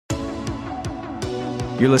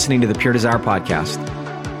You're listening to the Pure Desire Podcast,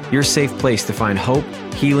 your safe place to find hope,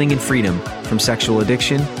 healing, and freedom from sexual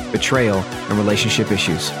addiction, betrayal, and relationship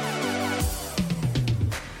issues.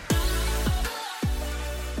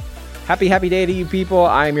 Happy day to you people.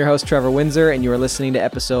 I am your host, Trevor Windsor, and you are listening to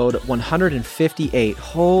episode 158.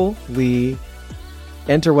 Holy,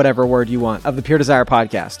 enter whatever word you want, of the Pure Desire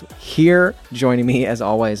Podcast. Here, joining me, as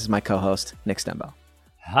always, is my co-host, Nick Stembo.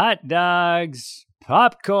 Hot dogs,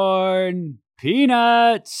 popcorn,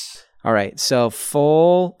 peanuts. All right, so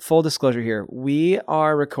full disclosure here. We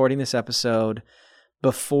are recording this episode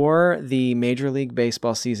before the Major League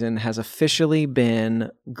Baseball season has officially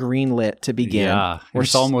been greenlit to begin. Yeah,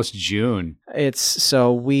 it's almost June.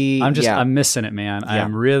 I'm missing it, man. Yeah.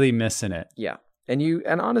 I'm really missing it. Yeah.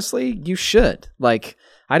 And honestly, you should.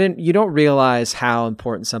 You don't realize how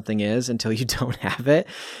important something is until you don't have it.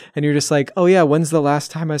 And you're just like, oh yeah, when's the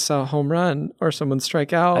last time I saw a home run or someone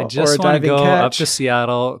strike out or a diving catch? I just want to go up to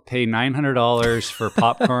Seattle, pay $900 for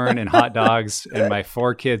popcorn and hot dogs and my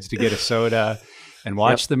 4 kids to get a soda and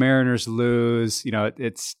watch the Mariners lose. You know,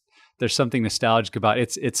 there's something nostalgic about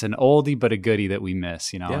it. It's an oldie but a goodie that we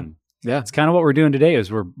miss, you know. Yeah. Yeah, it's kind of what we're doing today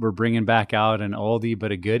is we're bringing back out an oldie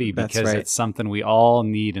but a goodie because it's something we all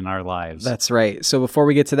need in our lives. That's right. So before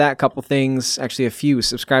we get to that, a couple things, actually a few.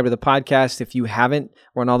 Subscribe to the podcast if you haven't.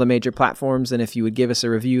 We're on all the major platforms, and if you would give us a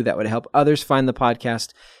review, that would help others find the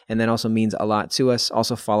podcast, and then also means a lot to us.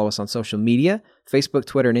 Also follow us on social media, Facebook,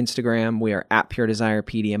 Twitter, and Instagram. We are at Pure Desire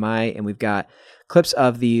PDMI, and we've got clips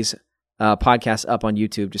of these podcasts up on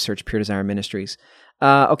YouTube. Just search Pure Desire Ministries.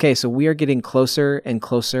 Okay, so we are getting closer and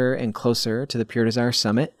closer and closer to the Pure Desire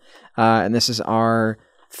Summit. And this is our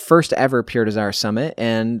first ever Pure Desire Summit.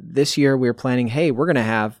 And this year we're planning, hey, we're going to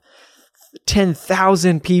have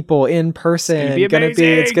 10,000 people in person.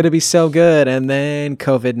 It's going to be so good. And then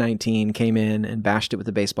COVID-19 came in and bashed it with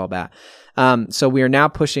a baseball bat. So we are now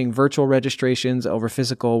pushing virtual registrations over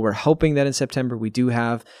physical. We're hoping that in September we do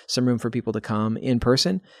have some room for people to come in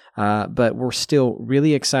person. But we're still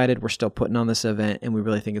really excited. We're still putting on this event, and we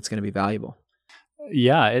really think it's going to be valuable.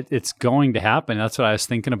 Yeah, it's going to happen. That's what I was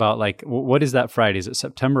thinking about. Like, what is that Friday? Is it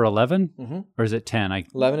September 11th or is it 10?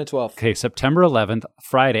 11 and 12. Okay, September 11th,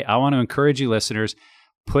 Friday. I want to encourage you listeners,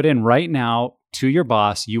 put in right now to your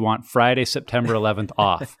boss, you want Friday, September 11th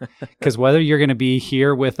off. Because whether you're going to be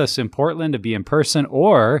here with us in Portland to be in person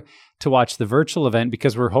or to watch the virtual event,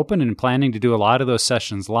 because we're hoping and planning to do a lot of those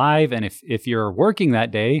sessions live. And if you're working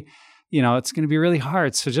that day, you know, it's going to be really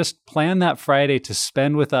hard. So just plan that Friday to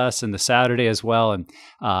spend with us and the Saturday as well. And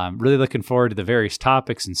really looking forward to the various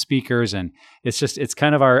topics and speakers. And it's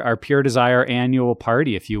kind of our Pure Desire annual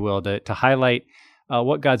party, if you will, to highlight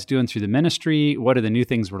what God's doing through the ministry. What are the new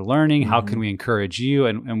things we're learning? How can we encourage you?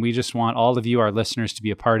 And we just want all of you, our listeners, to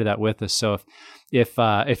be a part of that with us. So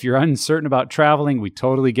if you're uncertain about traveling, we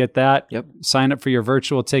totally get that. Yep. Sign up for your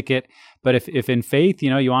virtual ticket. But if in faith,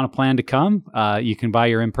 you know, you want to plan to come, you can buy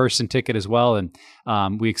your in-person ticket as well.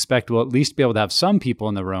 And we expect we'll at least be able to have some people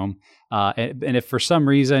in the room. And if for some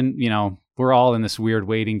reason, you know, we're all in this weird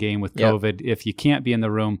waiting game with COVID. If you can't be in the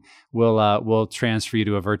room, we'll transfer you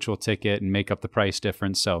to a virtual ticket and make up the price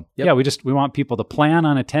difference. So we want people to plan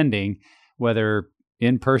on attending, whether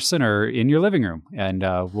in person or in your living room. And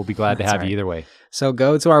we'll be glad to have you either way. So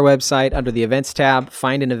go to our website under the events tab,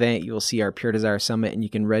 find an event. You will see our Pure Desire Summit, and you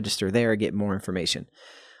can register there, get more information.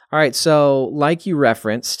 All right. So like you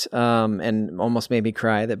referenced, and almost made me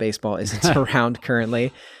cry that baseball isn't around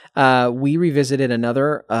currently. We revisited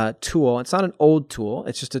another tool. It's not an old tool.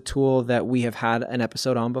 It's just a tool that we have had an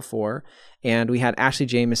episode on before. And we had Ashley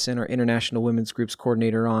Jameson, our International Women's Groups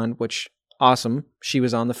Coordinator, on, which awesome. She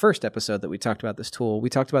was on the first episode that we talked about this tool. We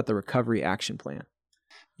talked about the Recovery Action Plan.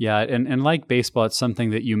 Yeah, and like baseball, it's something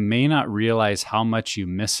that you may not realize how much you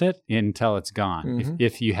miss it until it's gone. Mm-hmm.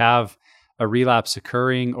 If you have a relapse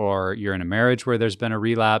occurring, or you're in a marriage where there's been a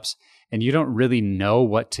relapse and you don't really know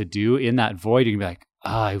what to do in that void, you can be like,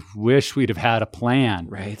 I wish we'd have had a plan.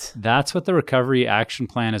 Right. That's what the Recovery Action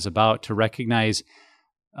Plan is about, to recognize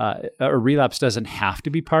a relapse doesn't have to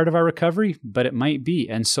be part of our recovery, but it might be.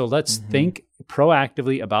 And so let's think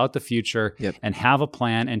proactively about the future and have a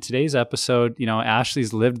plan. And today's episode, you know,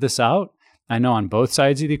 Ashley's lived this out. I know on both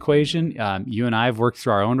sides of the equation. You and I have worked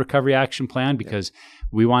through our own recovery action plan because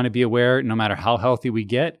we want to be aware, no matter how healthy we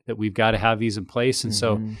get, that we've got to have these in place. And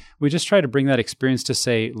so we just try to bring that experience to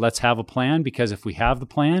say, let's have a plan, because if we have the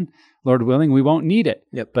plan, Lord willing, we won't need it.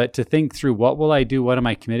 But to think through, what will I do? What am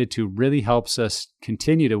I committed to? Really helps us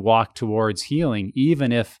continue to walk towards healing,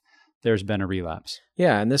 even if there's been a relapse.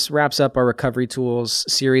 Yeah, and this wraps up our Recovery Tools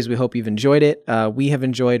series. We hope you've enjoyed it. We have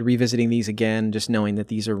enjoyed revisiting these again, just knowing that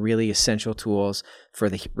these are really essential tools for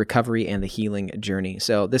the recovery and the healing journey.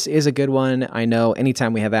 So this is a good one. I know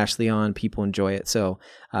anytime we have Ashley on, people enjoy it. So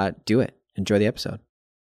do it. Enjoy the episode.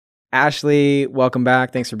 Ashley, welcome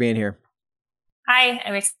back. Thanks for being here. Hi,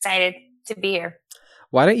 I'm excited to be here.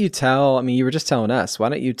 Why don't you tell, I mean, you were just telling us, why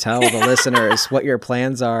don't you tell the listeners what your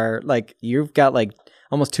plans are? Like, you've got like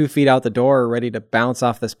almost 2 feet out the door ready to bounce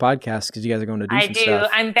off this podcast because you guys are going to do some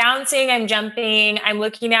stuff. I'm bouncing, I'm jumping, I'm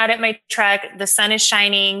looking out at my truck. The sun is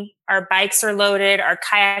shining. Our bikes are loaded. Our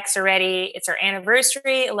kayaks are ready. It's our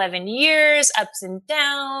anniversary, 11 years, ups and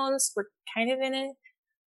downs. We're kind of in it.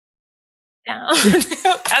 Down,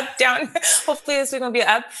 up, down. Hopefully this week will be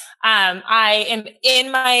up. I am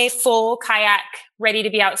in my full kayak, ready to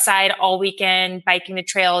be outside all weekend, biking the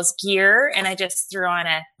trails gear. And I just threw on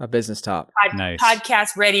a business top. Nice.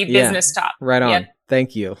 Podcast ready business top. Right on. Yep.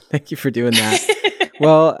 Thank you. Thank you for doing that.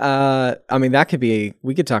 Well, I mean,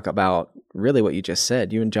 we could talk about really what you just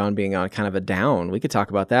said, you and John being on kind of a down. We could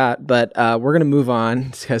talk about that, but we're going to move on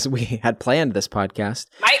because we had planned this podcast.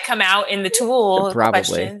 Might come out in the tool probably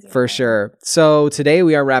questions. For sure. So today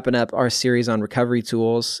we are wrapping up our series on recovery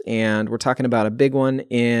tools, and we're talking about a big one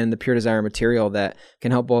in the Pure Desire material that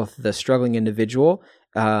can help both the struggling individual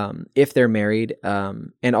if they're married,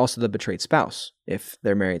 and also the betrayed spouse if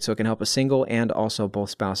they're married. So it can help a single and also both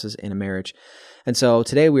spouses in a marriage. And so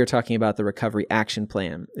today we are talking about the recovery action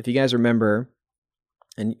plan. If you guys remember,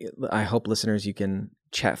 and I hope listeners, you can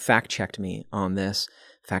fact check me on this.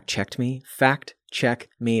 Fact check me.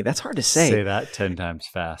 That's hard to say. Say that 10 times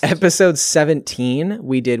fast. Episode 17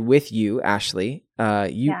 we did with you, Ashley.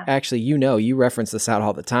 You reference this out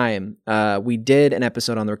all the time. We did an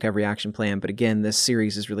episode on the recovery action plan, but again, this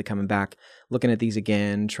series is really coming back, looking at these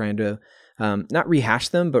again, trying to not rehash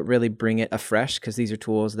them, but really bring it afresh because these are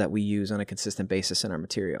tools that we use on a consistent basis in our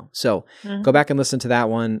material. So go back and listen to that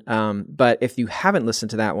one. But if you haven't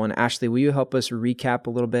listened to that one, Ashley, will you help us recap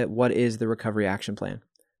a little bit? What is the recovery action plan?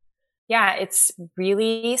 Yeah, it's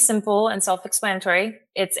really simple and self-explanatory.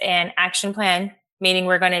 It's an action plan, meaning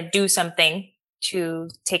we're going to do something to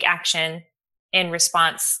take action in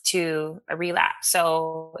response to a relapse.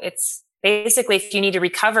 So it's basically, if you need to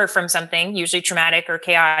recover from something, usually traumatic or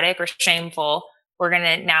chaotic or shameful, we're going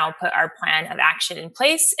to now put our plan of action in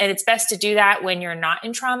place. And it's best to do that when you're not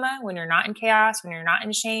in trauma, when you're not in chaos, when you're not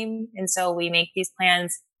in shame. And so we make these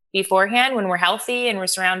plans beforehand when we're healthy and we're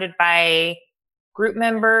surrounded by group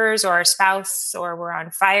members or our spouse, or we're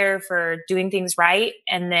on fire for doing things right.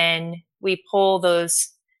 And then we pull those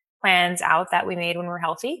plans out that we made when we're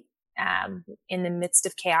healthy, in the midst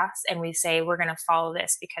of chaos. And we say, we're going to follow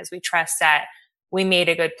this because we trust that we made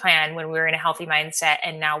a good plan when we were in a healthy mindset.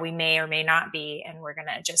 And now we may or may not be, and we're going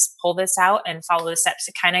to just pull this out and follow the steps.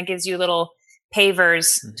 It kind of gives you little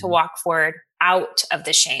pavers to walk forward out of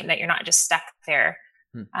the shame, that you're not just stuck there.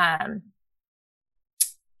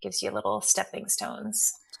 Gives you little stepping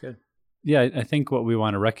stones. That's good. Yeah, I think what we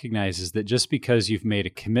want to recognize is that just because you've made a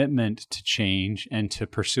commitment to change and to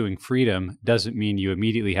pursuing freedom doesn't mean you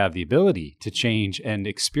immediately have the ability to change and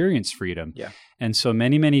experience freedom. Yeah. And so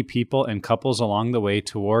many people and couples along the way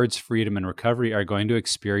towards freedom and recovery are going to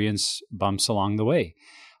experience bumps along the way.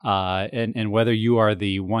 And whether you are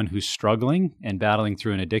the one who's struggling and battling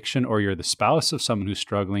through an addiction, or you're the spouse of someone who's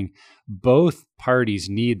struggling, both parties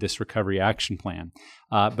need this recovery action plan.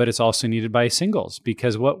 But it's also needed by singles,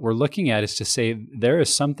 because what we're looking at is to say, there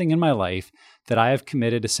is something in my life that I have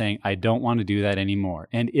committed to saying, I don't want to do that anymore.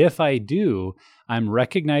 And if I do, I'm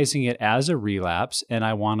recognizing it as a relapse, and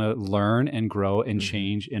I want to learn and grow and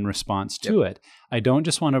change in response to it. I don't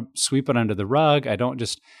just want to sweep it under the rug.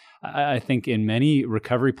 I think in many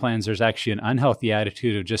recovery plans, there's actually an unhealthy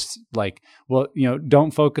attitude of just like, well,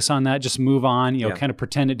 don't focus on that, just move on, kind of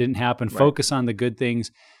pretend it didn't happen, focus on the good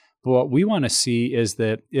things. But what we want to see is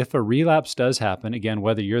that if a relapse does happen, again,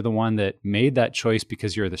 whether you're the one that made that choice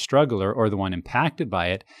because you're the struggler or the one impacted by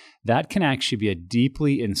it, that can actually be a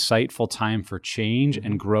deeply insightful time for change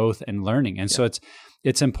and growth and learning. And so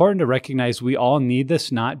it's important to recognize we all need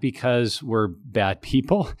this, not because we're bad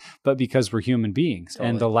people, but because we're human beings. Totally.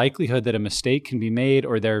 And the likelihood that a mistake can be made,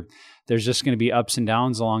 or there's just going to be ups and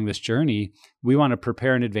downs along this journey, we want to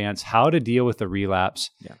prepare in advance how to deal with the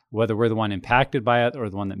relapse, whether we're the one impacted by it or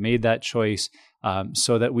the one that made that choice,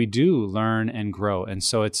 so that we do learn and grow. And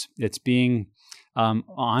so it's being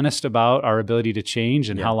honest about our ability to change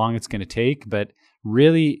and how long it's going to take, but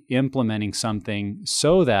really implementing something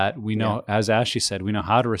so that we know, as Ashley said, we know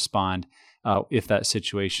how to respond if that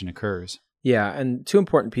situation occurs. Yeah, and two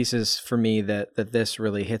important pieces for me that this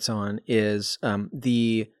really hits on is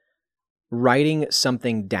the writing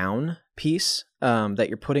something down piece, that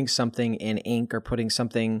you're putting something in ink or putting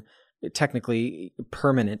something technically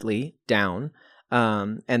permanently down.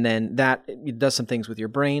 And then that it does some things with your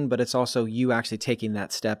brain, but it's also you actually taking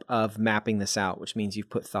that step of mapping this out, which means you've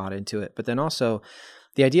put thought into it. But then also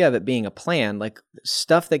the idea of it being a plan, like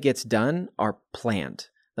stuff that gets done are planned.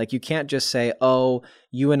 Like you can't just say, oh,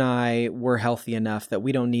 you and I were healthy enough that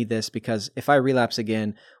we don't need this because if I relapse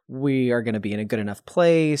again, we are going to be in a good enough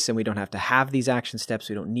place and we don't have to have these action steps.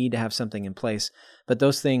 We don't need to have something in place. But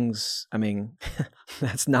those things, I mean,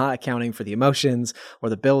 that's not accounting for the emotions or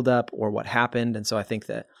the buildup or what happened. And so I think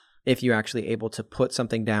that if you're actually able to put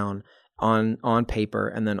something down on paper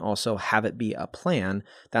and then also have it be a plan,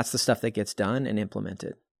 that's the stuff that gets done and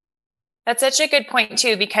implemented. That's such a good point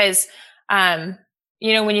too, because,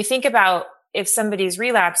 when you think about if somebody's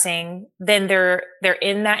relapsing, then they're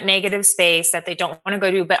in that negative space that they don't want to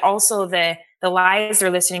go to, but also the lies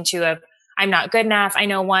they're listening to of, I'm not good enough. I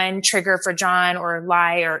know one trigger for John or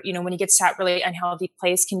lie, or, when he gets to that really unhealthy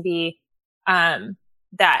place can be,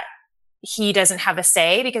 that he doesn't have a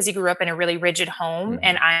say because he grew up in a really rigid home,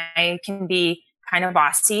 and I can be kind of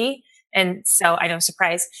bossy. And so I know,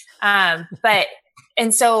 surprise. And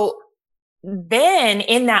so then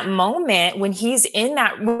in that moment, when he's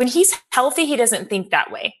healthy, he doesn't think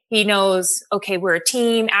that way. He knows, okay, we're a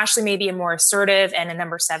team. Ashley may be a more assertive and a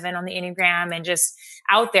number 7 on the Enneagram and just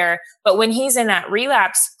out there. But when he's in that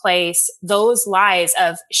relapse place, those lies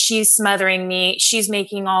of she's smothering me, she's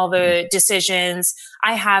making all the decisions,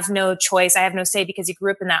 I have no choice, I have no say because he grew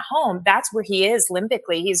up in that home. That's where he is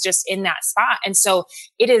limbically. He's just in that spot. And so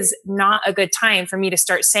it is not a good time for me to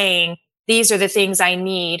start saying, these are the things I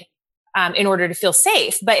need in order to feel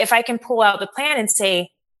safe. But if I can pull out the plan and say,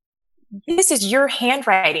 this is your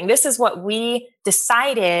handwriting. This is what we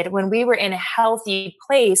decided when we were in a healthy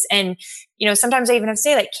place. And, sometimes I even have to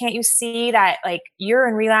say, like, can't you see that, like, you're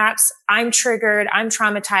in relapse? I'm triggered. I'm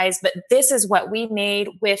traumatized, but this is what we made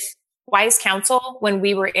with wise counsel when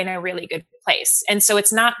we were in a really good place. And so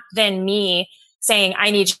it's not then me saying,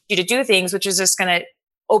 I need you to do things, which is just going to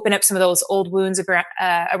open up some of those old wounds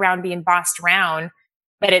around being bossed around.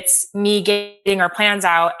 But it's me getting our plans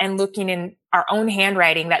out and looking in our own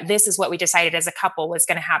handwriting that this is what we decided as a couple was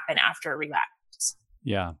going to happen after a relapse.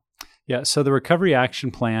 Yeah. Yeah. So the recovery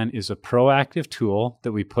action plan is a proactive tool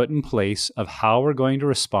that we put in place of how we're going to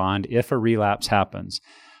respond if a relapse happens.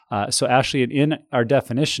 So Ashley, in our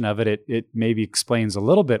definition of it, it maybe explains a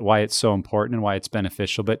little bit why it's so important and why it's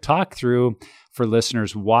beneficial, but talk through for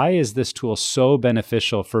listeners, why is this tool so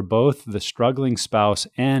beneficial for both the struggling spouse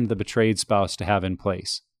and the betrayed spouse to have in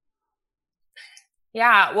place?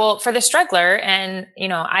 Yeah, well, for the struggler, and,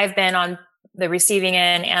 I've been on the receiving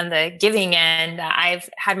end and the giving end. I've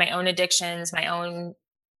had my own addictions, my own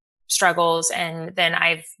struggles, and then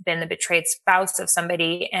I've been the betrayed spouse of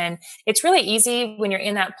somebody. And it's really easy when you're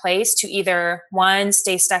in that place to either, one,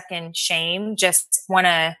 stay stuck in shame, just want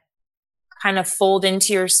to kind of fold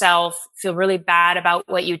into yourself, feel really bad about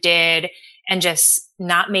what you did, and just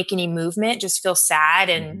not make any movement, just feel sad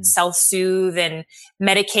and self-soothe and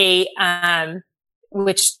medicate,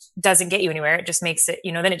 which doesn't get you anywhere. It just makes it,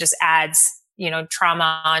 then it just adds,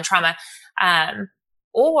 trauma on trauma.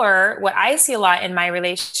 Or what I see a lot in my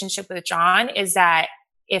relationship with John is that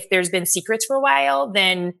if there's been secrets for a while,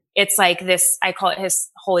 then it's like this, I call it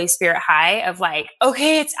his Holy Spirit high of like,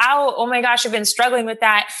 okay, it's out. Oh my gosh, I've been struggling with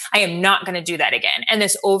that. I am not going to do that again. And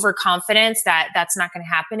this overconfidence that that's not going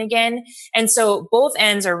to happen again. And so both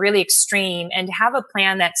ends are really extreme, and to have a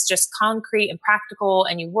plan that's just concrete and practical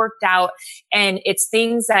and you worked out, and it's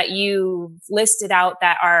things that you listed out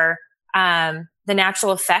that are, the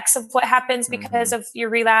natural effects of what happens because of your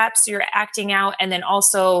relapse, your acting out, and then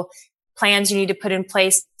also plans you need to put in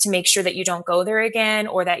place to make sure that you don't go there again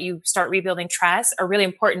or that you start rebuilding trust are really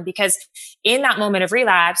important, because in that moment of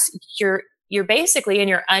relapse, you're basically in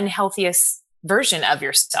your unhealthiest version of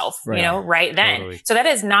yourself, right then. Totally. So that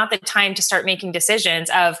is not the time to start making decisions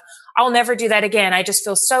of, I'll never do that again. I just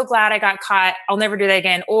feel so glad I got caught. I'll never do that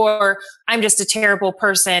again. Or I'm just a terrible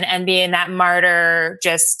person and being that martyr,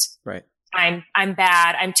 just right. I'm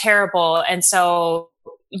bad. I'm terrible. And so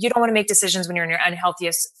you don't want to make decisions when you're in your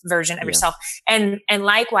unhealthiest version of yourself. And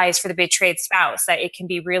likewise for the betrayed spouse, that it can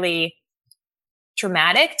be really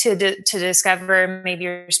traumatic to discover maybe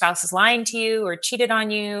your spouse is lying to you or cheated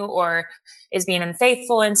on you or is being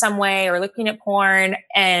unfaithful in some way or looking at porn,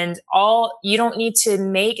 and you don't need to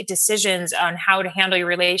make decisions on how to handle your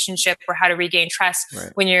relationship or how to regain trust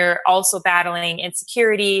when you're also battling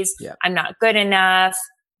insecurities. Yeah. I'm not good enough,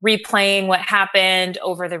 replaying what happened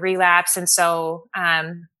over the relapse. And so,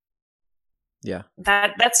 Yeah.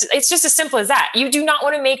 It's just as simple as that. You do not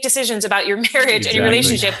want to make decisions about your marriage and your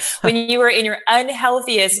relationship when you are in your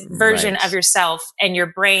unhealthiest version of yourself and your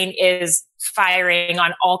brain is firing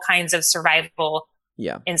on all kinds of survival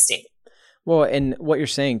instinct. Well, and what you're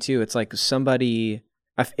saying too, it's like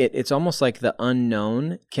it's almost like the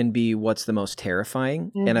unknown can be what's the most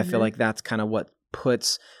terrifying. And I feel like that's kind of what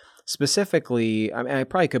puts specifically, I mean, I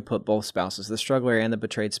probably could put both spouses, the struggler and the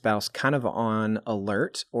betrayed spouse, kind of on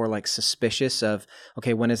alert or like suspicious of,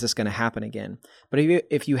 okay, when is this going to happen again? But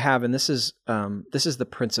if you have, and this is the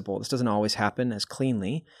principle, this doesn't always happen as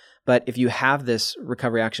cleanly, but if you have this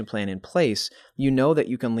recovery action plan in place, you know that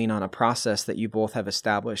you can lean on a process that you both have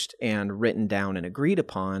established and written down and agreed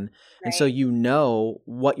upon. Right. And so you know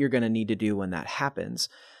what you're going to need to do when that happens.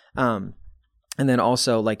 And then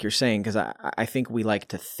also, like you're saying, because I think we like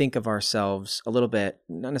to think of ourselves a little bit,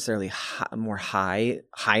 not necessarily highly,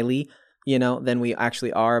 than we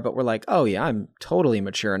actually are, but we're like, oh yeah, I'm totally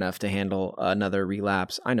mature enough to handle another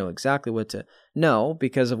relapse. I know exactly what to know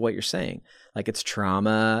because of what you're saying. Like it's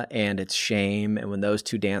trauma and it's shame. And when those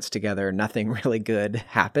two dance together, nothing really good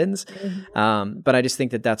happens. But I just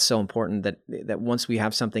think that that's so important that once we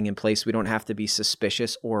have something in place, we don't have to be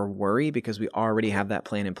suspicious or worry because we already have that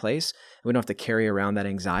plan in place. We don't have to carry around that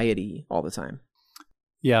anxiety all the time.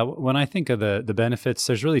 Yeah, when I think of the benefits,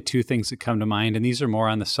 there's really two things that come to mind, and these are more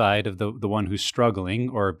on the side of the one who's struggling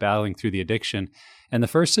or battling through the addiction. And the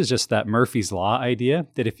first is just that Murphy's Law idea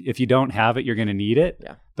that if you don't have it, you're going to need it.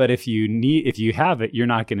 Yeah. But if you have it, you're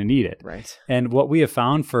not going to need it. Right. And what we have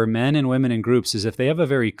found for men and women in groups is if they have a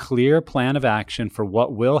very clear plan of action for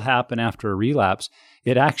what will happen after a relapse,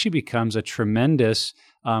 it actually becomes a tremendous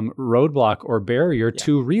roadblock or barrier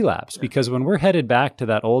to relapse. Yeah. Because when we're headed back to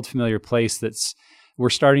that old familiar place we're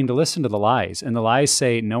starting to listen to the lies. And the lies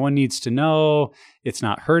say, no one needs to know, it's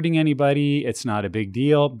not hurting anybody, it's not a big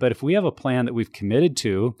deal. But if we have a plan that we've committed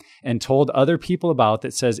to and told other people about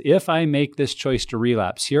that says, if I make this choice to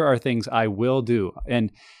relapse, here are things I will do.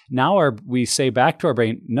 And now we say back to our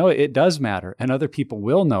brain, no, it does matter. And other people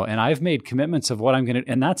will know. And I've made commitments of what I'm going to,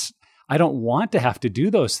 and I don't want to have to do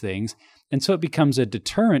those things. And so it becomes a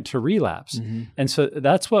deterrent to relapse. Mm-hmm. And so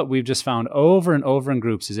that's what we've just found over and over in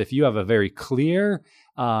groups is if you have a very clear,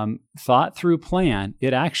 thought through plan,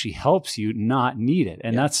 it actually helps you not need it.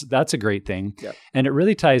 And that's a great thing. Yep. And it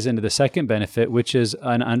really ties into the second benefit, which is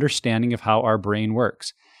an understanding of how our brain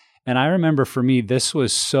works. And I remember for me, this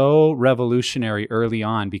was so revolutionary early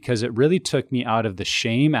on because it really took me out of the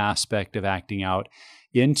shame aspect of acting out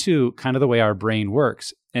into kind of the way our brain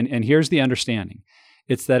works. And here's the understanding.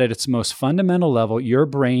 It's that at its most fundamental level, your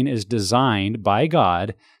brain is designed by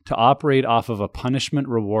God to operate off of a punishment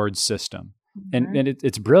reward system. Mm-hmm. And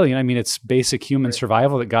it's brilliant. I mean, it's basic human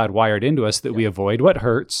survival that God wired into us that we avoid what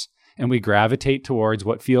hurts and we gravitate towards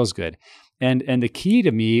what feels good. And the key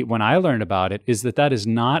to me when I learned about it is that is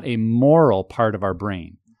not a moral part of our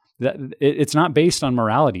brain. That it's not based on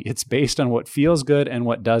morality. It's based on what feels good and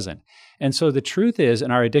what doesn't. And so the truth is,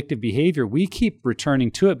 in our addictive behavior, we keep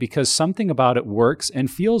returning to it because something about it works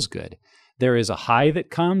and feels good. There is a high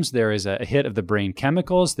that comes. There is a hit of the brain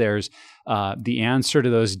chemicals. There's the answer to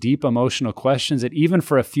those deep emotional questions that even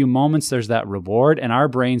for a few moments, there's that reward. And our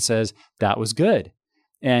brain says, that was good.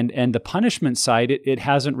 And the punishment side, it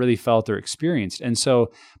hasn't really felt or experienced. And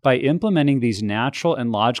so by implementing these natural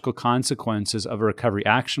and logical consequences of a recovery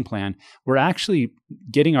action plan, we're actually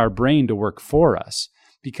getting our brain to work for us.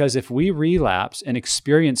 Because if we relapse and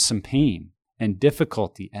experience some pain and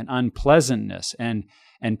difficulty and unpleasantness and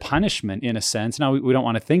punishment in a sense, now we don't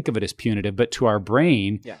want to think of it as punitive, but to our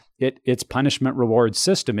brain, it's punishment reward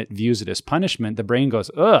system. It views it as punishment. The brain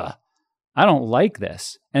goes, ugh, I don't like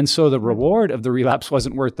this. And so the reward of the relapse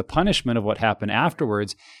wasn't worth the punishment of what happened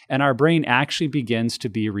afterwards. And our brain actually begins to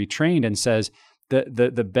be retrained and says,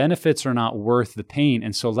 the benefits are not worth the pain.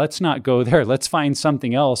 And so let's not go there. Let's find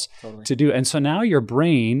something else to do. And so now your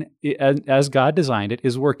brain, as God designed it,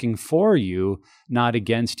 is working for you, not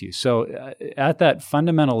against you. So at that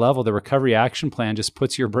fundamental level, the recovery action plan just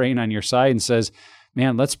puts your brain on your side and says,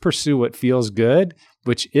 man, let's pursue what feels good,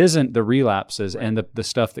 which isn't the relapses and the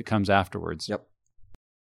stuff that comes afterwards. Yep.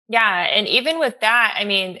 Yeah. And even with that, I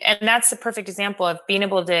mean, and that's the perfect example of being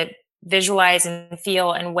able to visualize and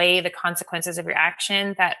feel and weigh the consequences of your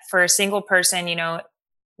action. That for a single person,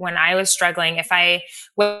 when I was struggling, if I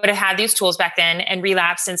would have had these tools back then and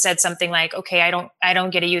relapsed and said something like, okay, I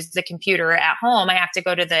don't get to use the computer at home. I have to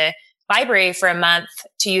go to the library for a month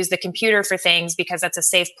to use the computer for things because that's a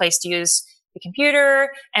safe place to use the computer.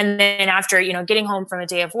 And then after, getting home from a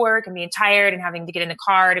day of work and being tired and having to get in the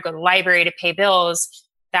car to go to the library to pay bills,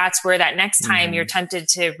 that's where that next time you're tempted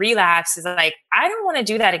to relapse is like, I don't want to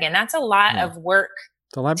do that again. That's a lot of work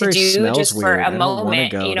the library to do smells just weird. for a I don't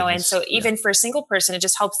moment, go you know, and so even for a single person, it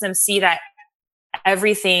just helps them see that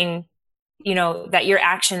everything, you know, that your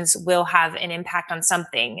actions will have an impact on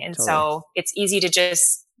something. And so it's easy to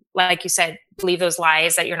just, like you said, believe those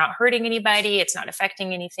lies that you're not hurting anybody, it's not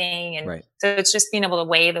affecting anything. And so it's just being able to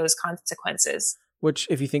weigh those consequences. Which,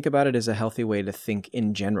 if you think about it, is a healthy way to think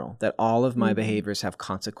in general, that all of my behaviors have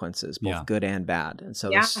consequences, both good and bad. And so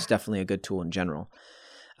this is definitely a good tool in general.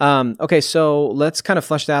 Okay, so let's kind of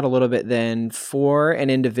flesh that out a little bit then. For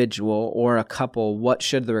an individual or a couple, what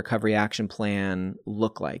should the recovery action plan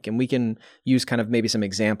look like? And we can use kind of maybe some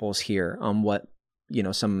examples here on what, you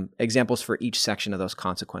know, some examples for each section of those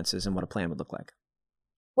consequences and what a plan would look like.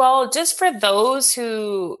 Well, just for those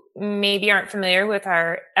who maybe aren't familiar with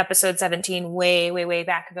our episode 17 way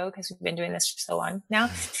back ago, because we've been doing this for so long now,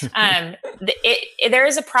 there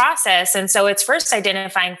is a process. And so it's first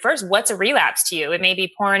identifying what's a relapse to you. It may be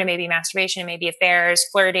porn, it may be masturbation, it may be affairs,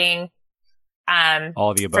 flirting.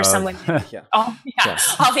 All the above. For someone, all the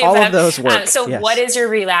all above. Of those work. What is your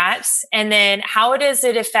relapse? And then how does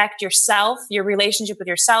it affect yourself, your relationship with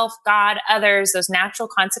yourself, God, others, those natural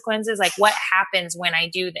consequences? Like what happens when I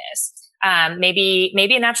do this? Maybe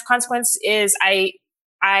a natural consequence is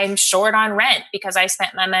I'm short on rent because I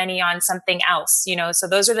spent my money on something else, you know? So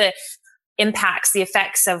those are the impacts, the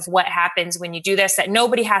effects of what happens when you do this that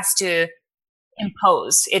nobody has to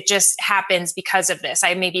impose. It just happens because of this.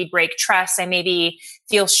 I maybe break trust. I maybe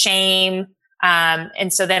feel shame.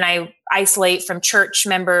 And so then I isolate from church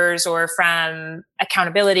members or from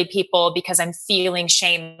accountability people because I'm feeling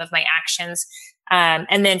shame of my actions.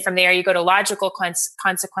 And then from there, you go to logical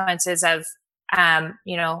consequences of,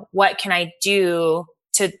 you know, what can I do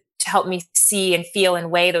to help me see and feel and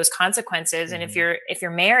weigh those consequences? And if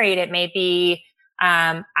you're married, it may be,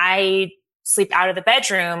 I sleep out of the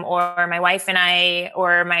bedroom, or my wife and I,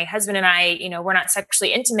 or my husband and I, you know, we're not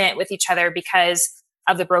sexually intimate with each other because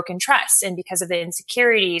of the broken trust and because of the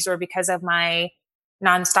insecurities or because of my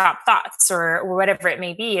nonstop thoughts or whatever it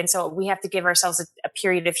may be. And so we have to give ourselves a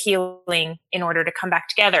period of healing in order to come back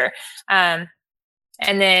together. And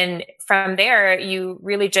then from there, you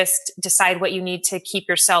really just decide what you need to keep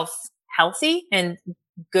yourself healthy, and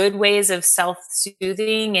good ways of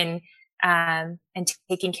self-soothing and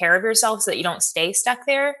taking care of yourself so that you don't stay stuck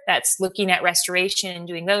there. That's looking at restoration and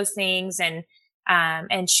doing those things,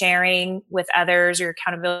 and sharing with others, your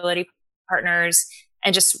accountability partners,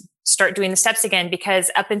 and just start doing the steps again.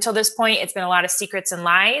 Because up until this point, it's been a lot of secrets and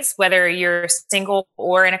lies, whether you're single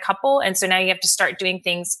or in a couple. And so now you have to start doing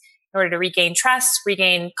things in order to regain trust,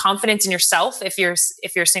 regain confidence in yourself. If you're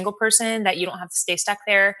a single person, that you don't have to stay stuck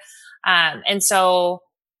there. And so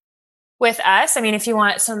with us, I mean, if you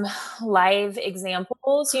want some live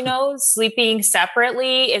examples, you know, sleeping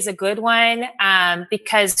separately is a good one,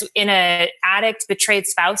 because in an addict betrayed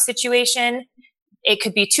spouse situation, it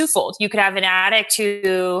could be twofold. You could have an addict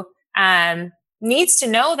who needs to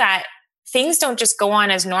know that things don't just go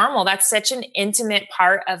on as normal. That's such an intimate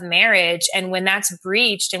part of marriage. And when that's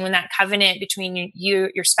breached, and when that covenant between you,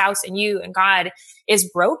 your spouse, and you and God is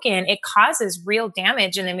broken, it causes real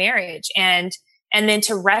damage in the marriage. And then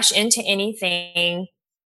to rush into anything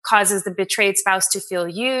causes the betrayed spouse to feel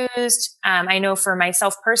used. I know for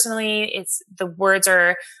myself personally, it's the words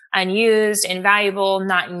are unused, invaluable,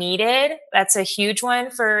 not needed. That's a huge one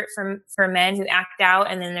for men who act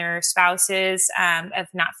out, and then their spouses of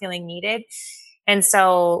not feeling needed. And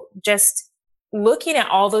so just looking at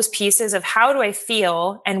all those pieces of how do I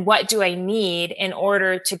feel and what do I need in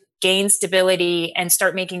order to gain stability and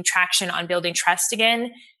start making traction on building trust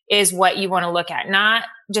again is what you want to look at. Not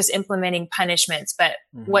just implementing punishments, but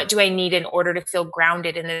what do I need in order to feel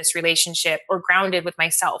grounded in this relationship, or grounded with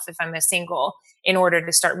myself if I'm a single, in order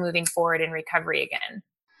to start moving forward in recovery again.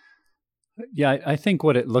 Yeah, I think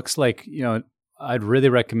what it looks like, you know, I'd really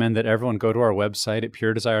recommend that everyone go to our website at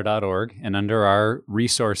puredesire.org, and under our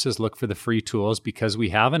resources, look for the free tools, because we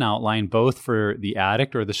have an outline both for the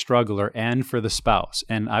addict or the struggler and for the spouse.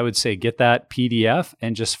 And I would say get that PDF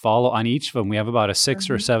and just follow on each of them. We have about a 6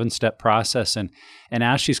 or 7 step process, and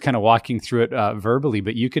Ashley's kind of walking through it verbally,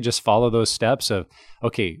 but you could just follow those steps of,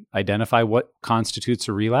 okay, identify what constitutes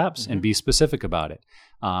a relapse and be specific about it.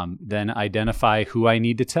 Then identify who I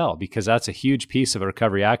need to tell, because that's a huge piece of a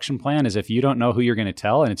recovery action plan. Is if you don't know who you're going to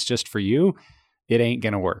tell and it's just for you, it ain't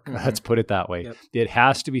going to work. Let's put it that way. Yep. It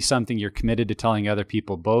has to be something you're committed to telling other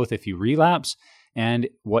people, both if you relapse and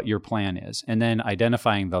what your plan is. And then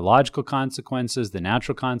identifying the logical consequences, the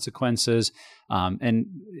natural consequences. And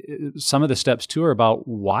some of the steps too are about,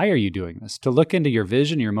 why are you doing this? To look into your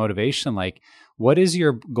vision, your motivation, like what is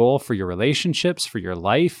your goal for your relationships, for your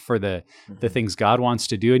life, for the things God wants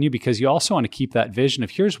to do in you? Because you also want to keep that vision of,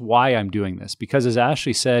 here's why I'm doing this. Because as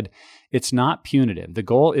Ashley said, it's not punitive. The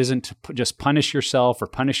goal isn't to just punish yourself or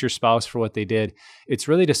punish your spouse for what they did. It's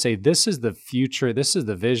really to say, this is the future. This is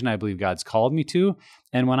the vision I believe God's called me to.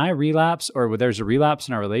 And when I relapse, or when there's a relapse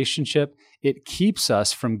in our relationship, it keeps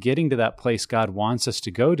us from getting to that place God wants us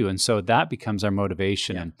to go to. And so that becomes our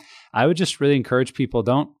motivation. Yeah. And I would just really encourage people,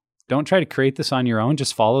 don't try to create this on your own.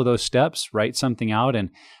 Just follow those steps, write something out. And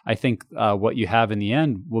I think what you have in the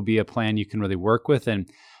end will be a plan you can really work with. And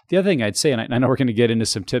the other thing I'd say, and I know we're going to get into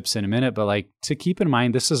some tips in a minute, but like to keep in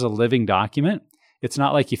mind, this is a living document. It's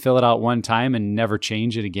not like you fill it out one time and never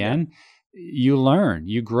change it again. You learn,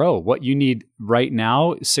 you grow. What you need right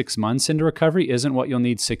now, 6 months into recovery, isn't what you'll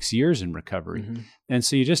need 6 years in recovery. And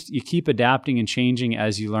so you keep adapting and changing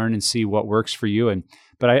as you learn and see what works for you.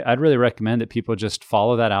 But I'd really recommend that people just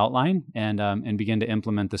follow that outline and begin to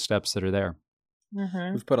implement the steps that are there.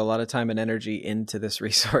 We've put a lot of time and energy into this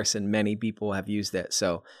resource, and many people have used it.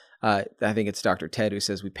 So I think it's Dr. Ted who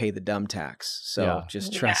says we pay the dumb tax. So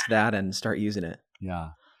just trust that and start using it. Yeah.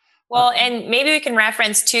 Well, and maybe we can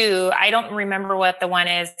reference too, I don't remember what the one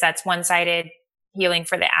is that's one-sided healing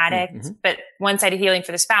for the addict, but one-sided healing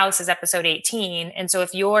for the spouse is episode 18. And so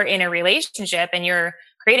if you're in a relationship and you're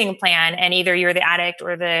creating a plan, and either you're the addict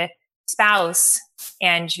or the spouse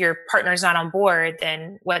and your partner's not on board,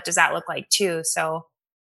 then what does that look like too? So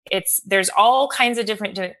there's all kinds of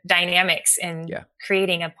different dynamics in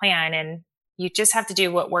creating a plan, and you just have to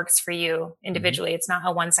do what works for you individually. It's not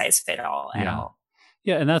a one size fit all at all.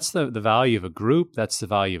 Yeah, and that's the value of a group. That's the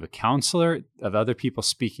value of a counselor, of other people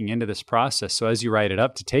speaking into this process. So as you write it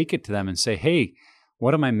up, to take it to them and say, hey,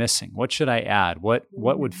 what am I missing? What should I add? What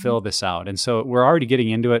would fill this out? And so we're already getting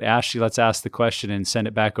into it. Ashley, let's ask the question and send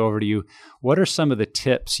it back over to you. What are some of the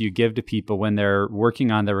tips you give to people when they're working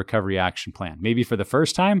on their recovery action plan? Maybe for the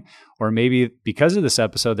first time, or maybe because of this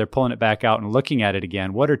episode, they're pulling it back out and looking at it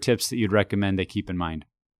again. What are tips that you'd recommend they keep in mind?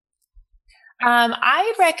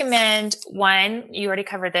 I'd recommend, one, you already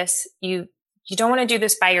covered this. You don't want to do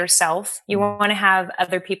this by yourself. You want to have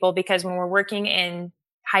other people, because when we're working in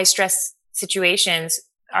high stress situations,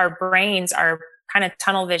 our brains are kind of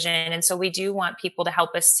tunnel vision. And so we do want people to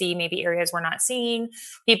help us see maybe areas we're not seeing,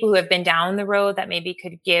 people who have been down the road that maybe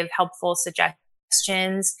could give helpful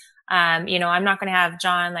suggestions. I'm not going to have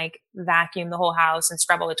John like vacuum the whole house and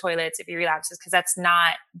scrub all the toilets if he relapses, because that's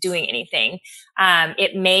not doing anything.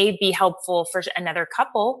 It may be helpful for another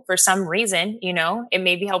couple for some reason, it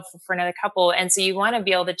may be helpful for another couple. And so you want to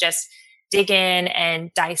be able to just dig in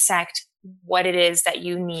and dissect what it is that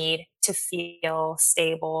you need to feel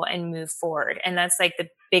stable and move forward. And that's like the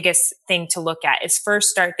biggest thing to look at, is first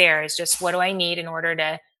start there, is just, what do I need in order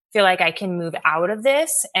to feel like I can move out of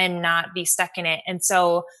this and not be stuck in it? And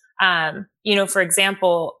so, for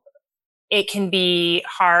example, it can be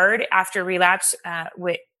hard after relapse,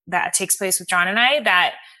 that takes place with John and I,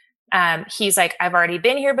 that, he's like, I've already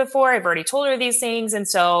been here before. I've already told her these things. And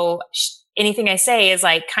so anything I say is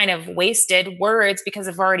like kind of wasted words because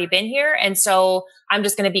I've already been here. And so I'm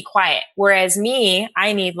just going to be quiet. Whereas me,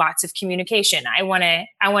 I need lots of communication. I want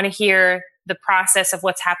to hear the process of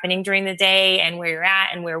what's happening during the day and where you're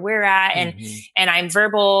at and where we're at. And I'm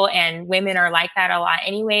verbal, and women are like that a lot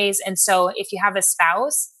anyways. And so if you have a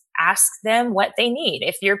spouse, ask them what they need.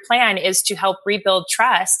 If your plan is to help rebuild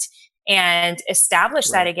trust and establish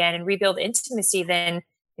that again and rebuild intimacy, then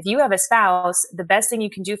if you have a spouse, the best thing you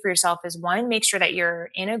can do for yourself is, one, make sure that you're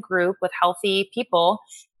in a group with healthy people.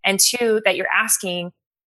 And two, that you're asking,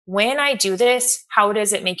 when I do this, how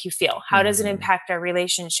does it make you feel? How does it impact our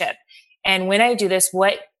relationship? And when I do this,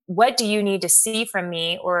 what do you need to see from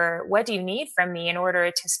me, or what do you need from me in order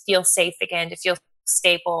to feel safe again, to feel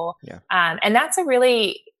stable? And that's a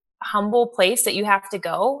really humble place that you have to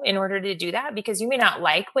go in order to do that, because you may not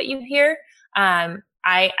like what you hear.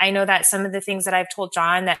 I know that some of the things that I've told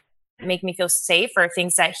John that make me feel safe are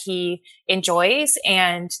things that he enjoys,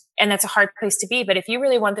 and that's a hard place to be. But if you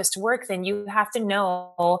really want this to work, then you have to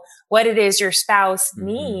know what it is your spouse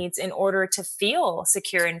needs in order to feel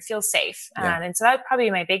secure and feel safe. And so that would probably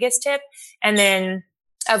be my biggest tip. And then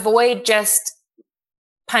avoid just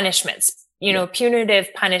punishments,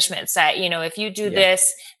 punitive punishments that, if you do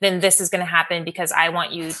this, then this is going to happen because I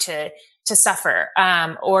want you to suffer.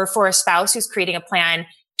 Or for a spouse who's creating a plan,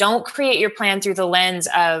 don't create your plan through the lens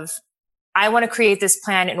of I want to create this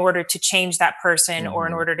plan in order to change that person or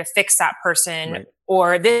in order to fix that person,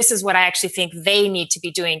 or this is what I actually think they need to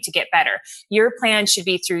be doing to get better. Your plan should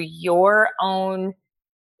be through your own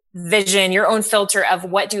vision, your own filter of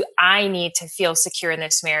what do I need to feel secure in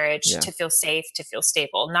this marriage, to feel safe, to feel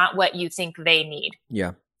stable, not what you think they need.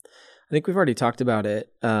 Yeah. I think we've already talked about it.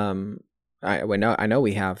 I know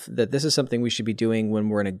we have, that this is something we should be doing when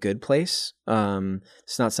we're in a good place.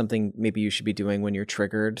 It's not something maybe you should be doing when you're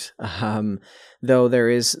triggered. Though there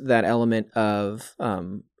is that element of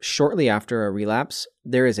shortly after a relapse,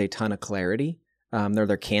 there is a ton of clarity.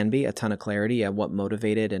 There can be a ton of clarity at what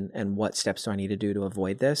motivated and what steps do I need to do to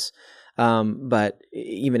avoid this. But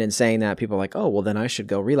even in saying that, people are like, oh, well, then I should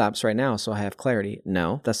go relapse right now so I have clarity.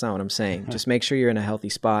 No, that's not what I'm saying. Just make sure you're in a healthy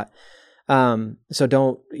spot. So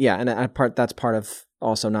don't, and that's part of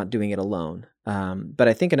also not doing it alone. But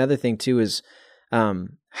I think another thing too is,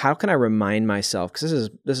 how can I remind myself? Cause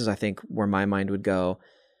this is, I think, where my mind would go.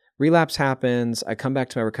 Relapse happens. I come back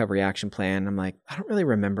to my recovery action plan. I'm like, I don't really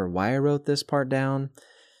remember why I wrote this part down.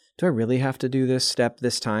 Do I really have to do this step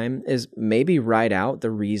this time? Is maybe write out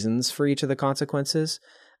the reasons for each of the consequences.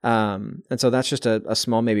 And so that's just a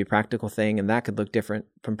small, maybe practical thing. And that could look different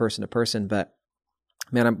from person to person, but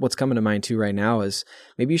man, what's coming to mind too right now is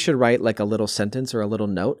maybe you should write like a little sentence or a little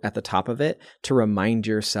note at the top of it to remind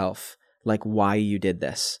yourself like why you did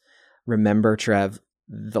this. Remember, Trev,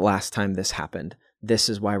 the last time this happened. This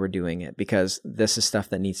is why we're doing it, because this is stuff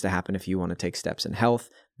that needs to happen if you want to take steps in health.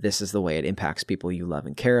 This is the way it impacts people you love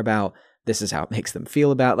and care about. This is how it makes them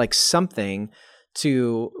feel about, like something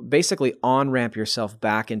to basically on-ramp yourself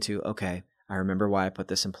back into, okay, I remember why I put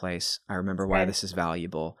this in place. I remember why this is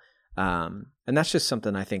valuable. And that's just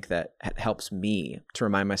something I think that helps me to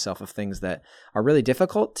remind myself of things that are really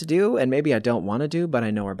difficult to do and maybe I don't want to do, but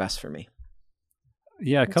I know are best for me.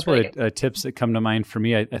 Yeah, a couple of tips that come to mind for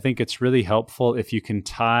me. I think it's really helpful if you can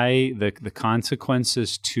tie the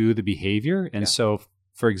consequences to the behavior. And so,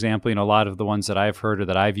 for example, a lot of the ones that I've heard or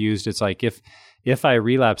that I've used, it's like if I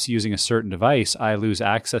relapse using a certain device, I lose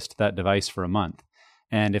access to that device for a month.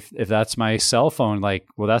 And if that's my cell phone, like,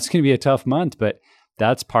 well, that's going to be a tough month, but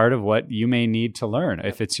that's part of what you may need to learn.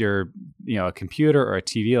 If it's your, a computer or a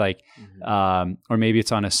TV, like, or maybe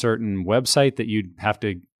it's on a certain website that you'd have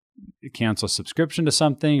to cancel a subscription to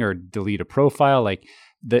something or delete a profile, like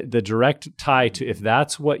the direct tie to, if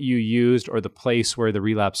that's what you used or the place where the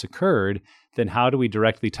relapse occurred, then how do we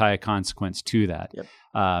directly tie a consequence to that?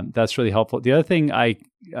 That's really helpful. The other thing I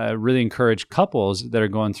really encourage couples that are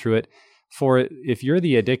going through it, for if you're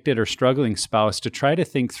the addicted or struggling spouse, to try to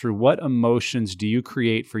think through what emotions do you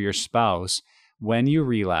create for your spouse when you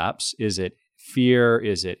relapse. Is it fear?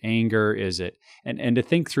 Is it anger? Is it, and to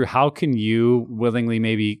think through how can you willingly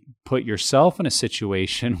maybe put yourself in a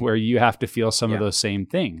situation where you have to feel some of those same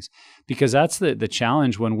things? Because that's the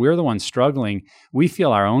challenge. When we're the ones struggling, we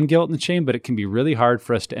feel our own guilt and shame, but it can be really hard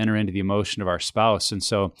for us to enter into the emotion of our spouse. And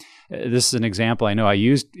so this is an example I know I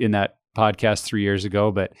used in that podcast 3 years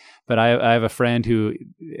ago, but I have a friend who,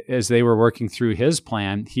 as they were working through his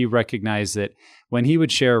plan, he recognized that when he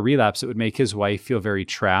would share a relapse, it would make his wife feel very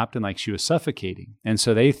trapped and like she was suffocating. And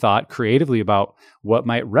so they thought creatively about what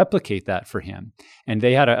might replicate that for him. And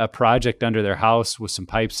they had a project under their house with some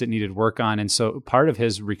pipes that needed work on. And so part of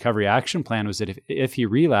his recovery action plan was that if he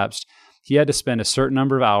relapsed, he had to spend a certain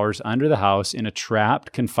number of hours under the house in a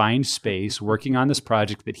trapped, confined space working on this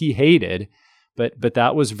project that he hated. But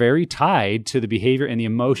that was very tied to the behavior and the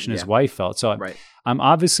emotion his wife felt. So I'm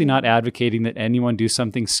obviously not advocating that anyone do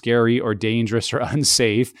something scary or dangerous or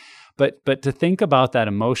unsafe, but to think about that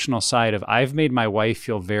emotional side of, I've made my wife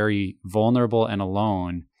feel very vulnerable and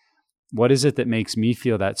alone. What is it that makes me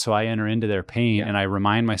feel that? So I enter into their pain and I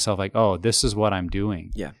remind myself like, oh, this is what I'm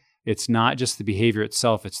doing. Yeah. It's not just the behavior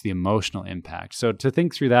itself, it's the emotional impact. So to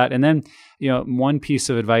think through that. And then, one piece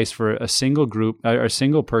of advice for a single group or a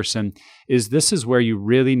single person is, this is where you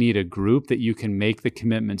really need a group that you can make the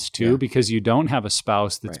commitments to, because you don't have a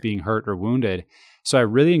spouse that's being hurt or wounded. So I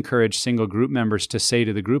really encourage single group members to say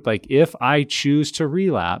to the group, like, if I choose to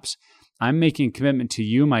relapse, I'm making a commitment to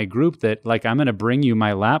you, my group, that like, I'm going to bring you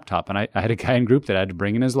my laptop. And I had a guy in group that had to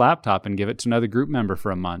bring in his laptop and give it to another group member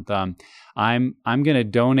for a month. I'm going to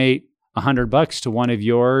donate $100 to one of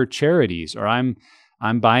your charities, or I'm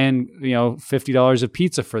buying, $50 of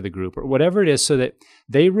pizza for the group, or whatever it is, so that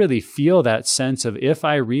they really feel that sense of, if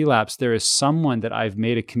I relapse, there is someone that I've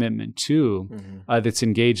made a commitment to that's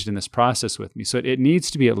engaged in this process with me. So it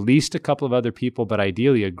needs to be at least a couple of other people, but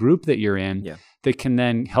ideally a group that you're in that can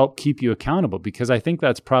then help keep you accountable. Because I think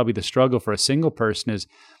that's probably the struggle for a single person is,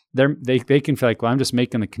 they can feel like, well, I'm just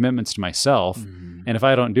making the commitments to myself. Mm-hmm. And if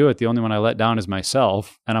I don't do it, the only one I let down is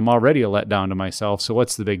myself. And I'm already a letdown to myself. So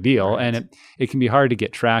what's the big deal? Right. And it can be hard to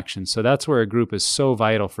get traction. So that's where a group is so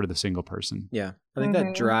vital for the single person. Yeah. I think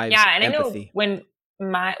that drives and empathy. I know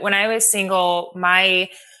when I was single, my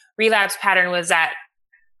relapse pattern was that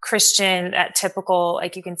typical,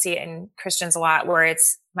 like you can see it in Christians a lot, where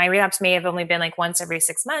it's my relapse may have only been like once every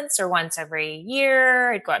 6 months or once every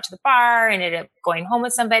year. I'd go out to the bar and ended up going home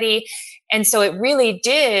with somebody. And so it really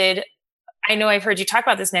did. I know I've heard you talk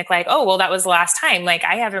about this, Nick, like, oh, well, that was the last time. Like,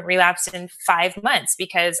 I haven't relapsed in 5 months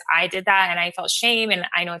because I did that and I felt shame and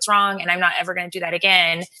I know it's wrong and I'm not ever going to do that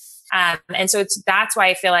again. And so that's why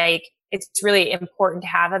I feel like it's really important to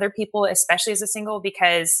have other people, especially as a single,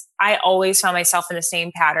 because I always found myself in the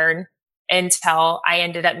same pattern until I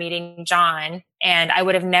ended up meeting John. And I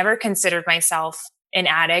would have never considered myself an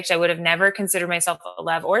addict. I would have never considered myself a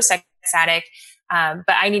love or sex addict. But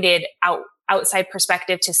I needed outside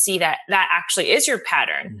perspective to see that actually is your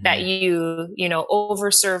pattern, that you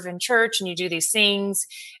overserve in church and you do these things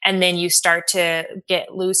and then you start to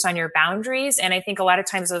get loose on your boundaries. And I think a lot of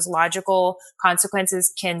times those logical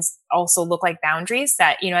consequences can also look like boundaries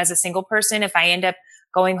that, as a single person, if I end up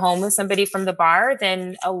going home with somebody from the bar,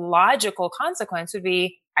 then a logical consequence would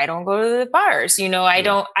be, I don't go to the bars. I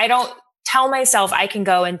don't tell myself I can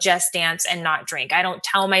go and just dance and not drink. I don't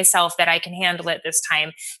tell myself that I can handle it this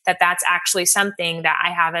time, that's actually something that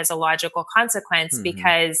I have as a logical consequence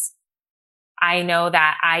because I know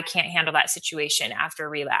that I can't handle that situation after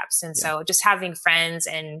relapse. And so just having friends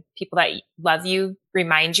and people that love you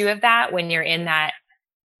remind you of that when you're in that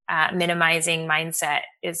minimizing mindset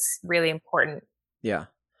is really important. Yeah.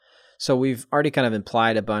 So we've already kind of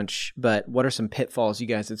implied a bunch, but what are some pitfalls you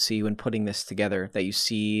guys would see when putting this together that you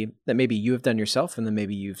see that maybe you have done yourself and then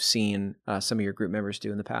maybe you've seen some of your group members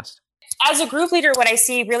do in the past? As a group leader, what I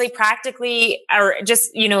see really practically, or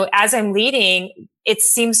just, as I'm leading, it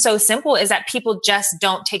seems so simple, is that people just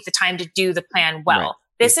don't take the time to do the plan well. Right.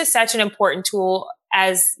 This is such an important tool,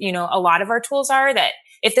 as, a lot of our tools are, that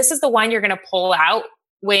if this is the one you're going to pull out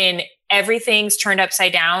when everything's turned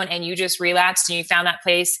upside down and you just relapsed and you found that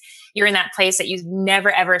place, you're in that place that you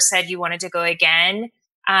never ever said you wanted to go again.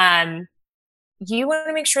 You want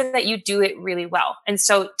to make sure that you do it really well. And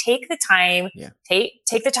so take the time,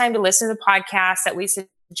 take the time to listen to the podcast that we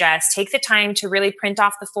suggest, take the time to really print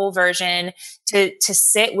off the full version, to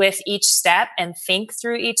sit with each step and think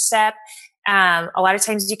through each step. A lot of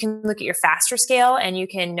times you can look at your FASTER scale and you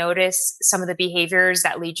can notice some of the behaviors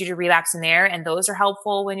that lead you to relapse in there. And those are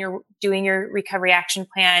helpful when you're doing your recovery action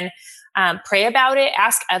plan. Pray about it,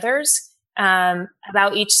 ask others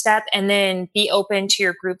about each step, and then be open to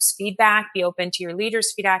your group's feedback, be open to your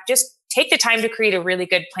leader's feedback. Just take the time to create a really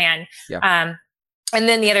good plan. Yeah. And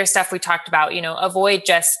then the other stuff we talked about, avoid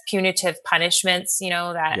just punitive punishments, I'm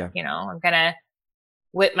going to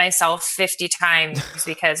whip myself 50 times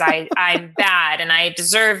because I'm bad and I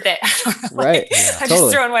deserve that. Right. Yeah, I'm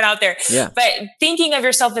just throwing one out there. Yeah. But thinking of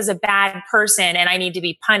yourself as a bad person and I need to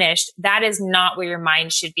be punished, that is not where your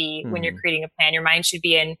mind should be when you're creating a plan. Your mind should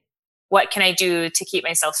be in, what can I do to keep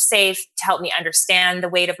myself safe, to help me understand the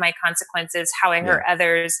weight of my consequences, how I hurt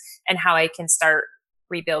others, and how I can start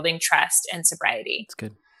rebuilding trust and sobriety. That's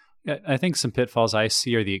good. Yeah, I think some pitfalls I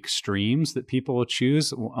see are the extremes that people will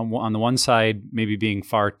choose. On the one side, maybe being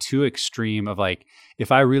far too extreme of like,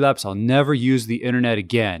 if I relapse, I'll never use the internet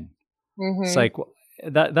again. It's like,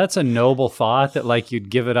 that's a noble thought that like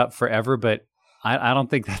you'd give it up forever, but I don't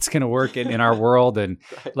think that's going to work in our world. And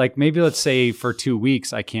like, maybe let's say for 2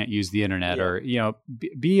 weeks, I can't use the internet or,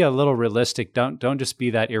 be a little realistic. Don't just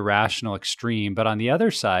be that irrational extreme. But on the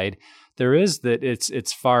other side, there is that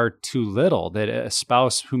it's far too little, that a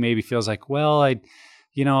spouse who maybe feels like, well,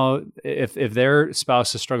 if their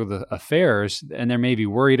spouse has struggled with affairs and they're maybe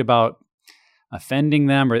worried about offending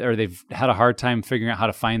them or they've had a hard time figuring out how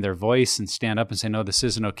to find their voice and stand up and say, no, this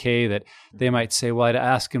isn't okay, that they might say, well, I'd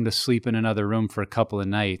ask him to sleep in another room for a couple of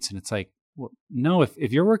nights. And it's like, well, no, if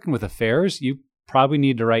you're working with affairs, you probably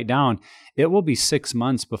need to write down, it will be 6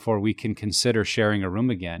 months before we can consider sharing a room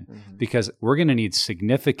again, because we're going to need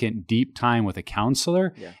significant deep time with a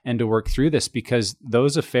counselor and to work through this, because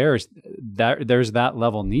those affairs, there's that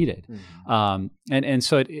level needed. And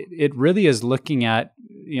so it really is looking at,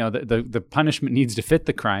 the punishment needs to fit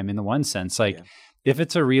the crime in the one sense. Like if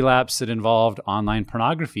it's a relapse that involved online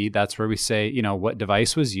pornography, that's where we say, what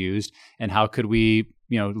device was used and how could we,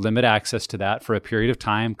 limit access to that for a period of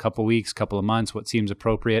time, couple weeks, couple of months, what seems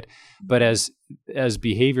appropriate. But as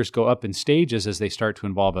behaviors go up in stages, as they start to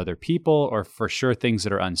involve other people, or for sure things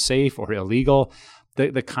that are unsafe or illegal,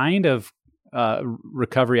 the kind of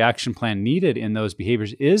recovery action plan needed in those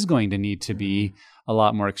behaviors is going to need to be a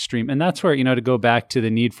lot more extreme. And that's where, to go back to the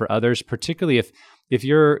need for others, particularly if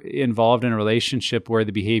you're involved in a relationship where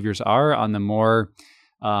the behaviors are on the more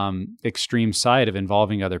extreme side of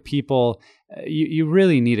involving other people, you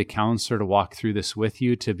really need a counselor to walk through this with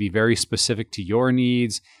you, to be very specific to your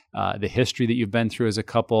needs, the history that you've been through as a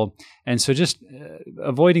couple. And so just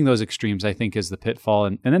avoiding those extremes, I think, is the pitfall.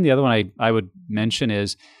 And then the other one I would mention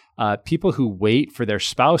is people who wait for their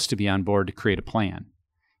spouse to be on board to create a plan.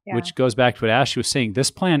 Yeah. Which goes back to what Ashley was saying. This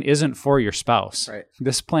plan isn't for your spouse. Right.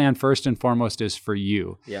 This plan, first and foremost, is for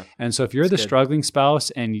you. Yeah. And so if you're the struggling spouse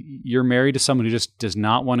and you're married to someone who just does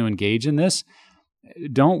not want to engage in this,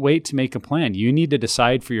 don't wait to make a plan. You need to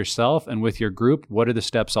decide for yourself and with your group, what are the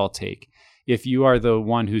steps I'll take? If you are the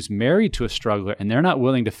one who's married to a struggler and they're not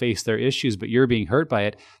willing to face their issues, but you're being hurt by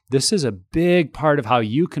it, this is a big part of how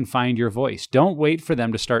you can find your voice. Don't wait for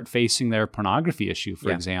them to start facing their pornography issue, for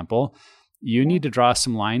example. You need to draw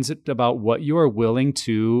some lines about what you are willing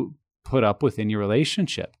to put up with in your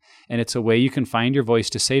relationship. And it's a way you can find your voice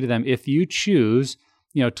to say to them, if you choose,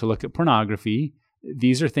 to look at pornography,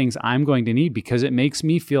 these are things I'm going to need because it makes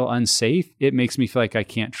me feel unsafe. It makes me feel like I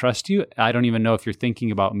can't trust you. I don't even know if you're thinking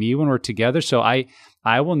about me when we're together. So I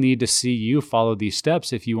will need to see you follow these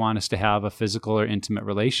steps if you want us to have a physical or intimate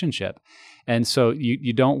relationship. And so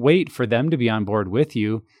you don't wait for them to be on board with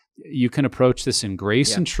you. You can approach this in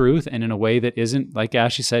grace and truth and in a way that isn't, like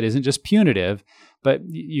Ashley said, isn't just punitive, but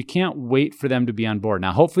you can't wait for them to be on board.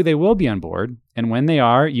 Now, hopefully they will be on board. And when they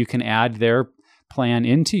are, you can add their plan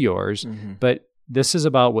into yours. Mm-hmm. But this is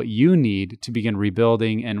about what you need to begin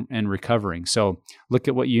rebuilding and recovering. So look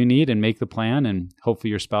at what you need and make the plan, and hopefully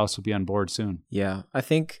your spouse will be on board soon. Yeah, I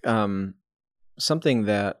think something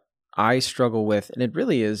that I struggle with, and it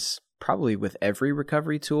really is probably with every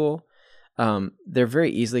recovery tool, they're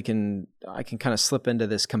very easily I can kind of slip into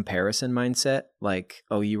this comparison mindset. Like,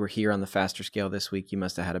 oh, you were here on the faster scale this week. You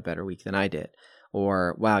must have had a better week than I did.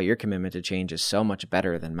 Or, wow, your commitment to change is so much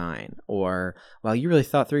better than mine. Or, wow, you really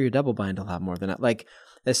thought through your double bind a lot more than I. Like,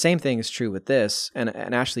 the same thing is true with this. And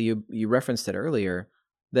Ashley, you referenced it earlier,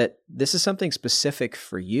 that this is something specific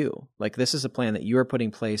for you. Like, this is a plan that you are putting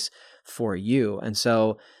in place for you. And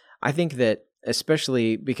so I think that,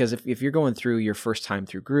 especially because if you're going through your first time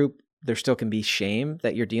through group, there still can be shame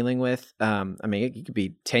that you're dealing with. You could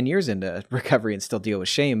be 10 years into recovery and still deal with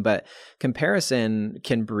shame, but comparison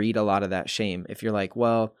can breed a lot of that shame. If you're like,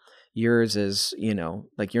 well, yours is,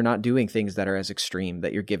 like you're not doing things that are as extreme,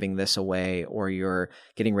 that you're giving this away, or you're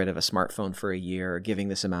getting rid of a smartphone for a year, or giving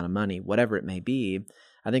this amount of money, whatever it may be,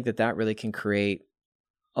 I think that really can create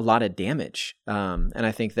a lot of damage. And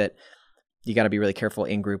I think that you got to be really careful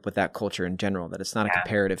in group with that culture in general, that it's not a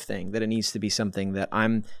comparative thing, that it needs to be something that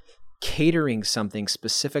I'm catering something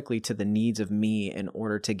specifically to the needs of me in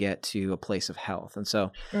order to get to a place of health. And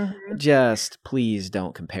so just please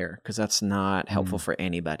don't compare, because that's not helpful for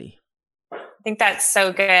anybody. I think that's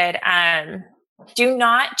so good. Do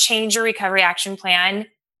not change your recovery action plan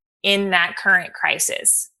in that current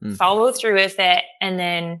crisis. Follow through with it and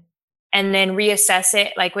then reassess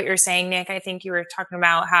it. Like what you're saying, Nick, I think you were talking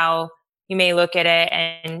about how you may look at it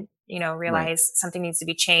and, realize something needs to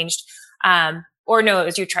be changed. Or no, it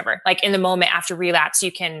was you, Trevor. Like in the moment after relapse,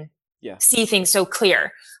 you can see things so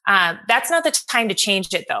clear. That's not the time to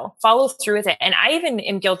change it though. Follow through with it. And I even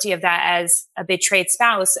am guilty of that as a betrayed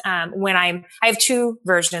spouse. When I have two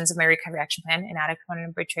versions of my recovery action plan, an addict one and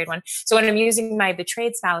a betrayed one. So when I'm using my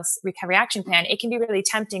betrayed spouse recovery action plan, it can be really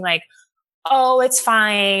tempting. Like, oh, it's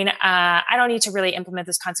fine. I don't need to really implement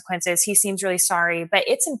those consequences. He seems really sorry, but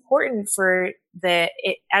it's important for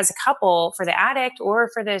as a couple, for the addict or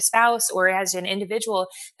for the spouse or as an individual,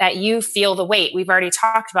 that you feel the weight. We've already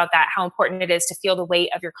talked about that, how important it is to feel the weight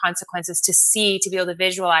of your consequences, to be able to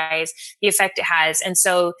visualize the effect it has. And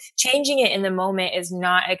so changing it in the moment is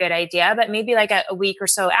not a good idea, but maybe like a week or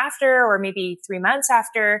so after, or maybe 3 months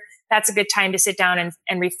after, that's a good time to sit down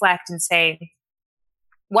and reflect and say,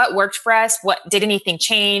 what worked for us? What did anything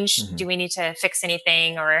change? Do we need to fix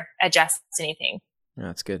anything or adjust anything? Yeah,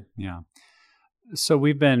 that's good. Yeah. So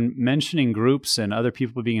we've been mentioning groups and other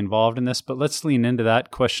people being involved in this, but let's lean into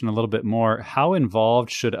that question a little bit more. How involved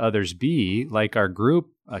should others be, like our group,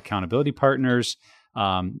 accountability partners,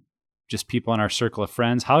 just people in our circle of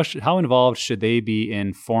friends? How involved should they be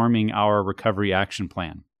in forming our recovery action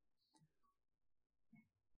plan?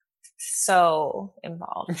 So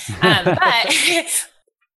involved. But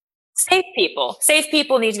Safe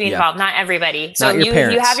people need to be involved, not everybody. So not your you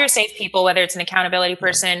parents. have your safe people, whether it's an accountability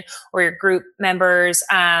person or your group members,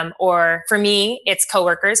 or for me, it's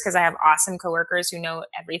coworkers, because I have awesome coworkers who know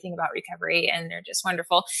everything about recovery and they're just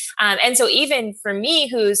wonderful. And so even for me,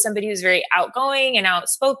 who's somebody who's very outgoing and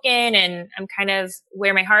outspoken, and I'm kind of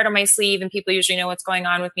wear my heart on my sleeve, and people usually know what's going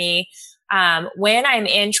on with me. When I'm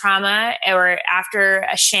in trauma or after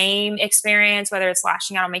a shame experience, whether it's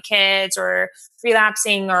lashing out on my kids or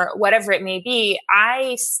relapsing or whatever it may be,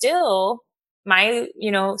 I still, my,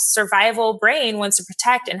 survival brain wants to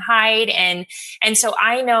protect and hide. And so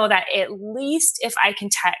I know that at least if I can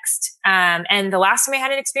text, and the last time I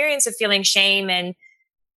had an experience of feeling shame and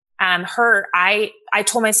hurt, I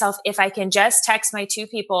told myself, if I can just text my 2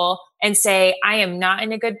 people and say, I am not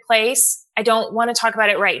in a good place. I don't want to talk about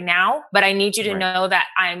it right now, but I need you to know that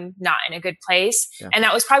I'm not in a good place. Yeah. And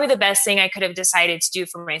that was probably the best thing I could have decided to do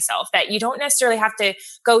for myself, that you don't necessarily have to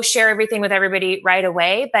go share everything with everybody right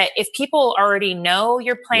away. But if people already know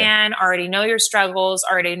your plan, already know your struggles,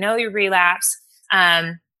 already know your relapse,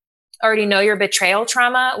 already know your betrayal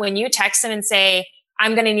trauma, when you text them and say,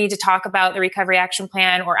 I'm going to need to talk about the recovery action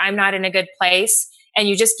plan, or I'm not in a good place, and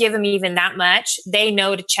you just give them even that much, they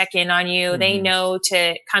know to check in on you. Mm-hmm. They know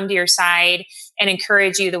to come to your side and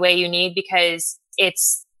encourage you the way you need, because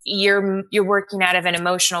it's, you're working out of an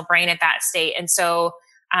emotional brain at that state. And so,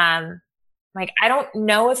 I don't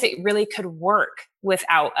know if it really could work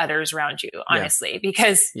without others around you, honestly,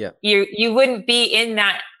 because you wouldn't be in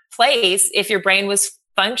that place if your brain was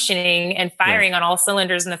functioning and firing on all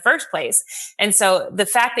cylinders in the first place. And so the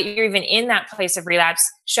fact that you're even in that place of relapse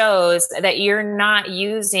shows that you're not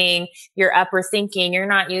using your upper thinking. You're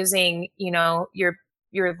not using,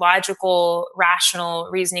 your logical, rational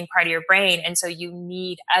reasoning part of your brain. And so you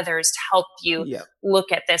need others to help you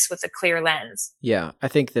look at this with a clear lens. Yeah. I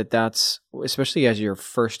think that's, especially as you're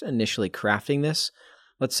first initially crafting this,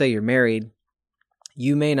 let's say you're married,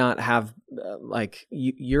 you may not have,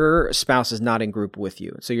 your spouse is not in group with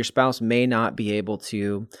you. So your spouse may not be able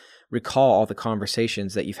to recall all the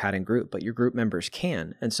conversations that you've had in group, but your group members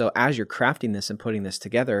can. And so as you're crafting this and putting this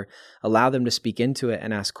together, allow them to speak into it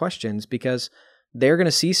and ask questions, because they're going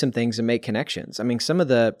to see some things and make connections. I mean, some of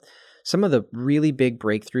the really big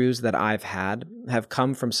breakthroughs that I've had have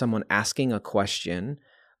come from someone asking a question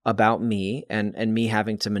about me and me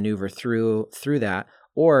having to maneuver through that,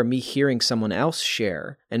 or me hearing someone else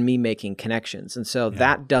share and me making connections. And so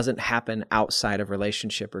that doesn't happen outside of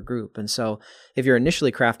relationship or group. And so if you're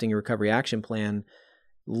initially crafting your recovery action plan,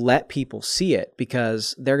 let people see it,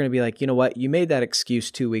 because they're going to be like, you know what, you made that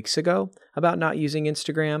excuse 2 weeks ago about not using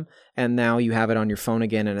Instagram, and now you have it on your phone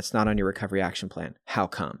again and it's not on your recovery action plan. How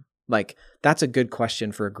come? That's a good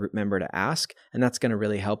question for a group member to ask, and that's going to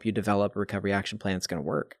really help you develop a recovery action plan that's going to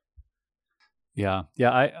work. Yeah.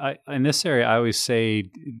 I in this area, I always say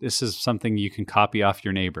this is something you can copy off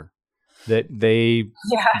your neighbor. That they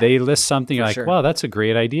list something wow, that's a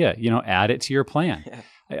great idea. Add it to your plan. Yeah.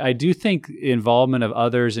 I do think involvement of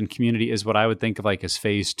others and community is what I would think of as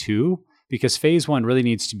phase 2, because phase 1 really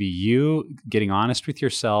needs to be you getting honest with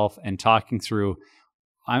yourself and talking through,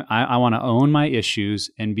 I want to own my issues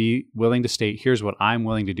and be willing to state, here's what I'm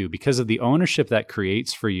willing to do, because of the ownership that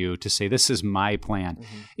creates for you to say, this is my plan.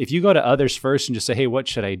 Mm-hmm. If you go to others first and just say, hey, what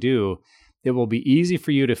should I do? It will be easy for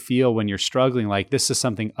you to feel when you're struggling, like this is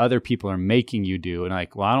something other people are making you do. And I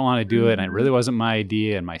don't want to do it. And it really wasn't my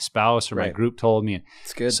idea. And my spouse or my group told me.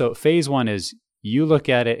 It's good. So phase 1 is you look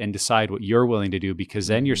at it and decide what you're willing to do, because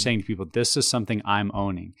then you're saying to people, this is something I'm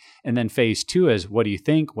owning. And then phase 2 is, what do you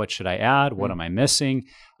think? What should I add? What am I missing?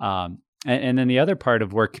 And then the other part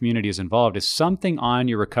of where community is involved is something on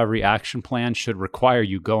your recovery action plan should require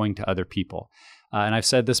you going to other people. And I've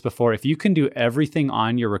said this before, if you can do everything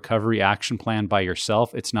on your recovery action plan by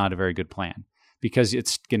yourself, it's not a very good plan, because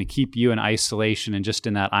it's going to keep you in isolation and just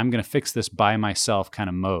in that I'm going to fix this by myself kind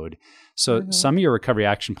of mode. So some of your recovery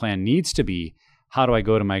action plan needs to be, how do I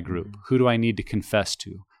go to my group? Who do I need to confess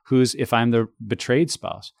to? If I'm the betrayed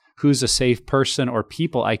spouse, who's a safe person or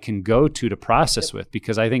people I can go to process with?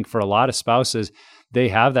 Because I think for a lot of spouses, they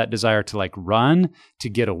have that desire to run, to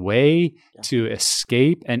get away, to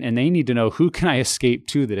escape. And they need to know, who can I escape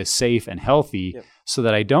to that is safe and healthy so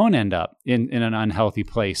that I don't end up in an unhealthy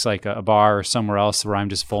place like a bar or somewhere else where I'm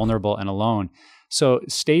just vulnerable and alone. So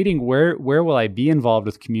stating where will I be involved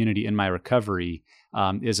with community in my recovery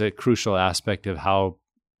is a crucial aspect of how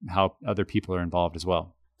other people are involved as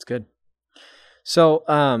well. It's good. So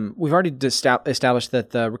we've already established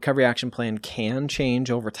that the recovery action plan can change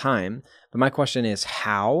over time. But my question is,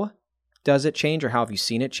 how does it change, or how have you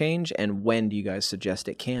seen it change? And when do you guys suggest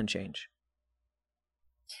it can change?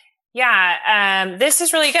 Yeah, this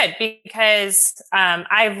is really good because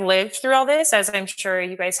I've lived through all this, as I'm sure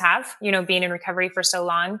you guys have, being in recovery for so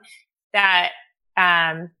long, that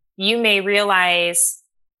you may realize,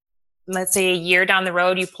 let's say a year down the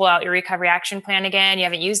road, you pull out your recovery action plan again, you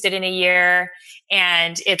haven't used it in a year,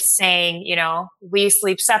 and it's saying, we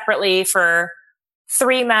sleep separately for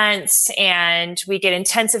 3 months and we get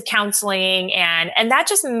intensive counseling, and that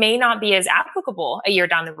just may not be as applicable a year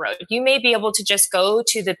down the road. You may be able to just go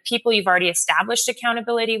to the people you've already established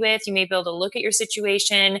accountability with. You may be able to look at your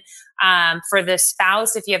situation. For the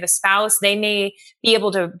spouse, if you have a spouse, they may be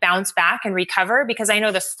able to bounce back and recover, because I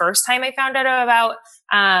know the first time I found out about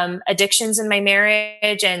addictions in my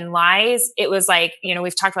marriage and lies, it was like,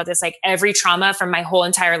 we've talked about this, like every trauma from my whole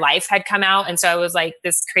entire life had come out. And so I was like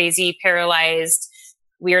this crazy, paralyzed,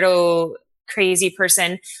 weirdo, crazy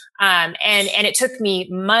person. And it took me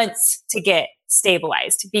months to get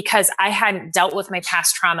stabilized because I hadn't dealt with my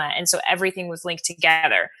past trauma. And so everything was linked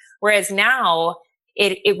together. Whereas now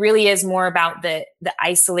it really is more about the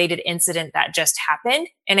isolated incident that just happened.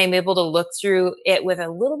 And I'm able to look through it with a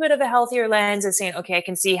little bit of a healthier lens and saying, okay, I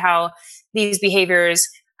can see how these behaviors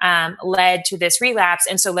led to this relapse.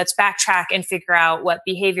 And so let's backtrack and figure out what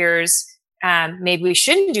behaviors maybe we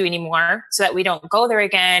shouldn't do anymore so that we don't go there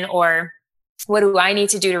again, or what do I need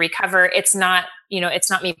to do to recover? It's not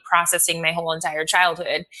me processing my whole entire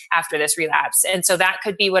childhood after this relapse. And so that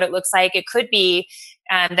could be what it looks like. It could be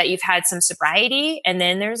that you've had some sobriety and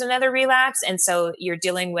then there's another relapse. And so you're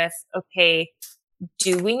dealing with, okay,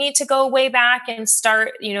 do we need to go way back and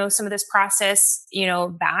start, some of this process,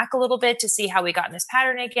 back a little bit to see how we got in this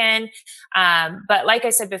pattern again? But like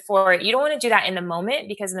I said before, you don't want to do that in the moment,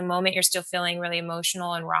 because in the moment you're still feeling really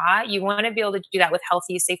emotional and raw. You want to be able to do that with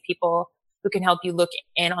healthy, safe people who can help you look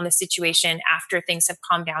in on the situation after things have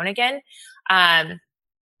calmed down again.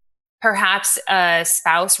 Perhaps a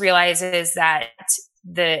spouse realizes that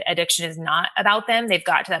the addiction is not about them. They've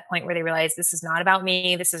got to that point where they realize, this is not about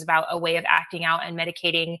me. This is about a way of acting out and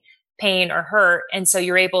medicating pain or hurt. And so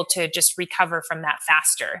you're able to just recover from that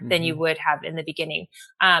faster than you would have in the beginning.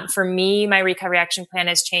 For me, my recovery action plan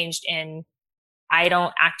has changed I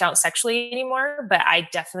don't act out sexually anymore, but I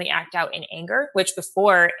definitely act out in anger, which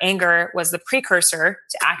before, anger was the precursor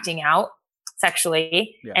to acting out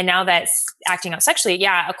sexually. Yeah. And now that's acting out sexually.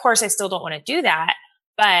 Yeah, of course, I still don't want to do that,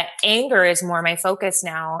 but anger is more my focus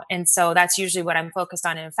now. And so that's usually what I'm focused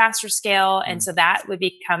on in a faster scale. And so that would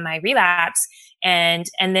become my relapse. And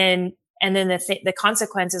then the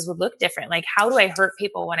consequences would look different. Like, how do I hurt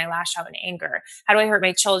people when I lash out in anger? How do I hurt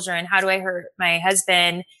my children? How do I hurt my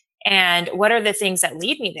husband? And what are the things that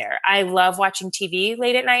lead me there? I love watching TV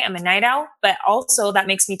late at night. I'm a night owl, but also that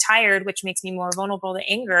makes me tired, which makes me more vulnerable to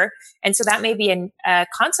anger. And so that may be a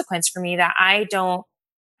consequence for me that I don't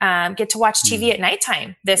get to watch TV at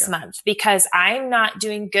nighttime this month, because I'm not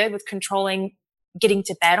doing good with controlling getting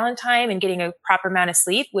to bed on time and getting a proper amount of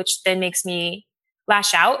sleep, which then makes me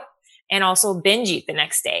lash out and also binge eat the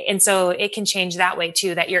next day. And so it can change that way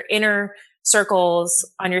too, that your inner circles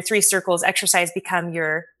on your 3 circles exercise become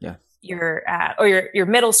your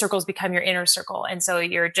middle circles become your inner circle. And so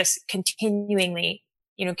you're just continuously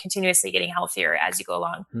getting healthier as you go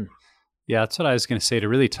along. Yeah, that's what I was going to say, to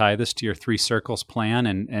really tie this to your 3 circles plan.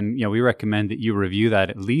 And we recommend that you review that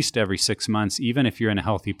at least every 6 months, even if you're in a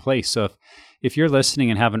healthy place. So if you're listening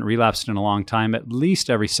and haven't relapsed in a long time, at least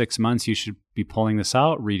every 6 months, you should be pulling this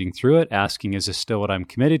out, reading through it, asking, is this still what I'm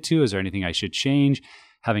committed to? Is there anything I should change?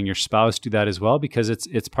 Having your spouse do that as well, because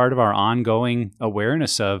it's part of our ongoing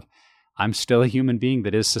awareness of, I'm still a human being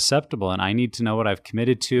that is susceptible, and I need to know what I've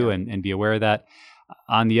committed to and be aware of that.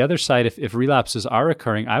 On the other side, if relapses are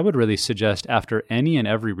occurring, I would really suggest after any and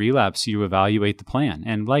every relapse, you evaluate the plan.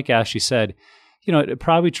 And like Ashley said,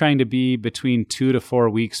 probably trying to be between 2 to 4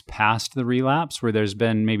 weeks past the relapse, where there's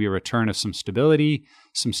been maybe a return of some stability,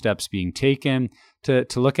 some steps being taken, to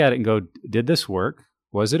look at it and go, did this work?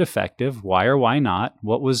 Was it effective? Why or why not?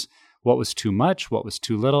 What was too much? What was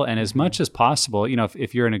too little? And as much as possible,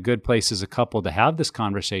 if you're in a good place as a couple to have this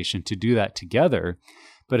conversation, to do that together.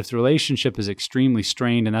 But if the relationship is extremely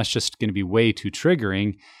strained and that's just going to be way too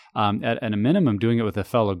triggering, at a minimum, doing it with a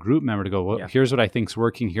fellow group member to go, well, here's what I think's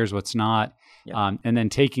working, here's what's not. And then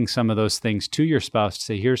taking some of those things to your spouse to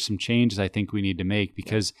say, here's some changes I think we need to make,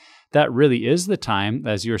 because that really is the time,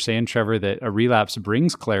 as you were saying, Trevor, that a relapse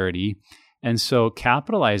brings clarity. And so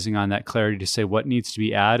capitalizing on that clarity to say what needs to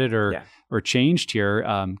be added or changed here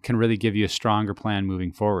can really give you a stronger plan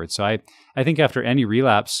moving forward. So I think after any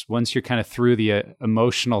relapse, once you're kind of through the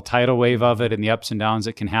emotional tidal wave of it and the ups and downs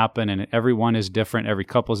that can happen, and everyone is different, every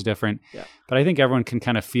couple is different. Yeah. But I think everyone can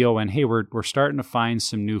kind of feel when, hey, we're starting to find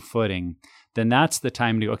some new footing, then that's the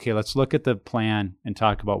time to, okay, let's look at the plan and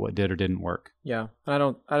talk about what did or didn't work. Yeah.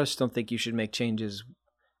 I just don't think you should make changes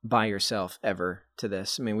by yourself ever to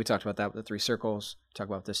this. I mean, we talked about that with the 3 circles. Talk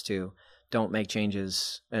about this too. Don't make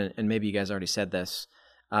changes. And maybe you guys already said this.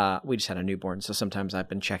 We just had a newborn, so sometimes I've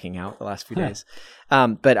been checking out the last few days.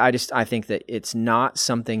 But I think that it's not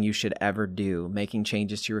something you should ever do, making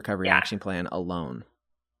changes to your recovery action plan alone.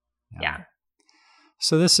 Yeah.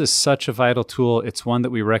 So this is such a vital tool. It's one that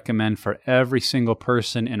we recommend for every single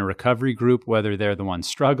person in a recovery group, whether they're the one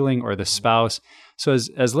struggling or the spouse. So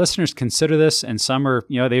as listeners consider this, and some are,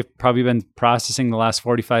 they've probably been processing the last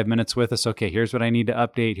 45 minutes with us. Okay, here's what I need to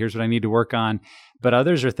update. Here's what I need to work on. But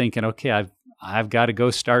others are thinking, okay, I've got to go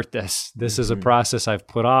start this. This is a process I've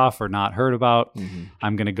put off or not heard about.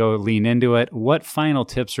 I'm going to go lean into it. What final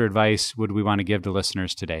tips or advice would we want to give to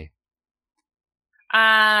listeners today?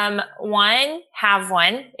 One, have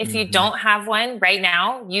one. If you don't have one right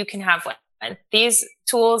now, you can have one. These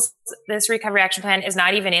tools, this recovery action plan is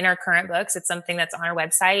not even in our current books. It's something that's on our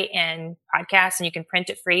website and podcast, and you can print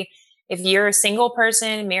it free. If you're a single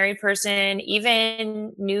person, married person,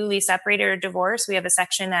 even newly separated or divorced, we have a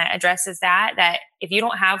section that addresses that if you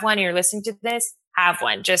don't have one and you're listening to this, have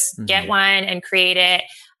one. Just get one and create it,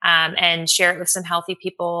 and share it with some healthy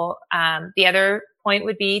people. The other point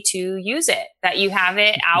would be to use it, that you have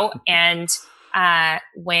it out. And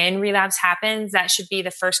when relapse happens, that should be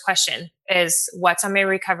the first question is, what's on my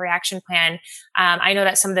recovery action plan? I know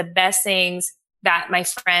that some of the best things that my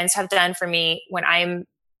friends have done for me when I'm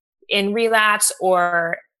in relapse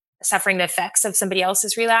or suffering the effects of somebody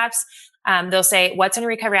else's relapse, they'll say, what's in a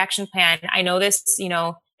recovery action plan? I know this,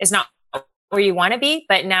 is not where you want to be,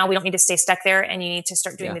 but now we don't need to stay stuck there, and you need to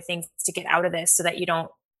start doing the things to get out of this so that you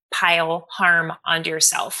don't pile harm onto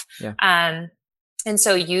yourself. And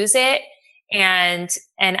so use it and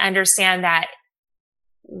understand that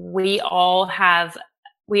we all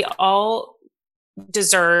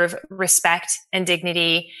deserve respect and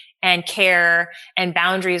dignity and care and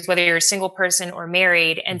boundaries, whether you're a single person or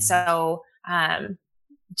married. And so,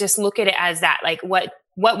 just look at it as that, like, what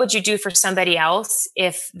would you do for somebody else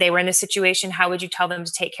if they were in this situation? How would you tell them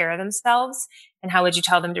to take care of themselves? And how would you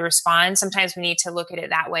tell them to respond? Sometimes we need to look at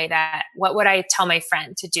it that way, that what would I tell my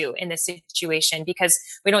friend to do in this situation? Because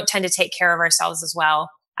we don't tend to take care of ourselves as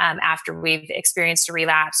well, after we've experienced a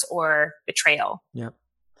relapse or betrayal. Yep.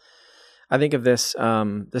 I think of this,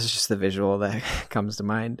 this is just the visual that comes to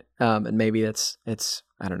mind. And maybe it's,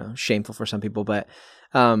 I don't know, shameful for some people, but,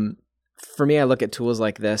 for me, I look at tools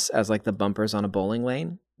like this as like the bumpers on a bowling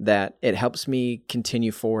lane, that it helps me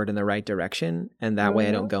continue forward in the right direction. And that way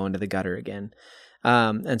I don't go into the gutter again.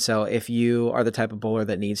 And so if you are the type of bowler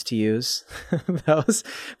that needs to use those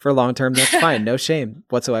for long-term, that's fine. No shame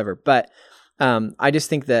whatsoever. But, I just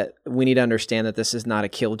think that we need to understand that this is not a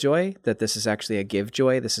killjoy, that this is actually a give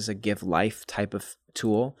joy. This is a give life type of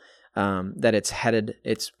tool, that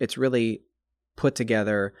it's really put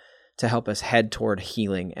together to help us head toward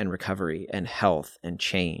healing and recovery and health and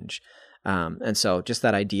change. And so just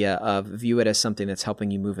that idea of view it as something that's helping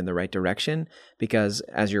you move in the right direction, because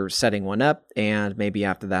as you're setting one up and maybe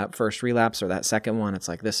after that first relapse or that second one, it's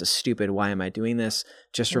like, this is stupid. Why am I doing this?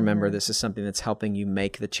 Just remember, this is something that's helping you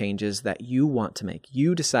make the changes that you want to make.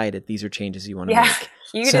 You decided these are changes you want to make.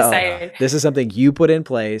 You decided. This is something you put in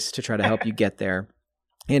place to try to help you get there.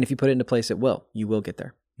 And if you put it into place, you will get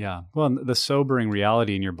there. Yeah. Well, the sobering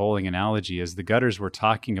reality in your bowling analogy is the gutters we're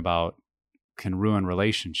talking about can ruin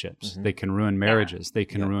relationships. They can ruin marriages. They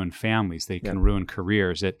can ruin families. They can ruin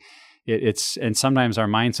careers. It's and sometimes our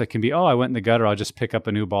mindset can be, I went in the gutter, I'll just pick up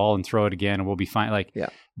a new ball and throw it again and we'll be fine. Like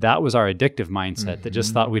that was our addictive mindset that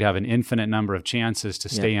just thought we'd have an infinite number of chances to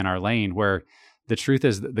stay in our lane, where the truth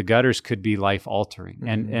is that the gutters could be life altering.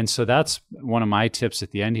 And so that's one of my tips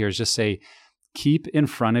at the end here, is just say, keep in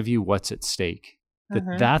front of you what's at stake.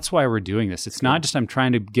 That's why we're doing this. It's not just I'm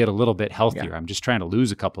trying to get a little bit healthier. I'm just trying to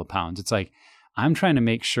lose a couple of pounds. It's like, I'm trying to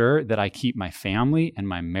make sure that I keep my family and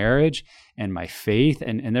my marriage and my faith,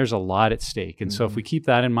 and there's a lot at stake. And so if we keep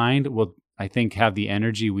that in mind, we'll, I think, have the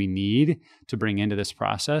energy we need to bring into this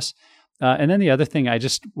process. And then the other thing, I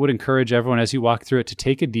just would encourage everyone as you walk through it to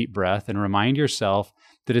take a deep breath and remind yourself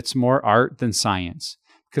that it's more art than science.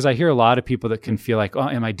 Because I hear a lot of people that can feel like,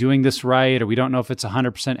 am I doing this right? Or we don't know if it's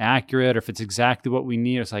 100% accurate or if it's exactly what we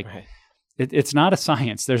need. It's like, it's not a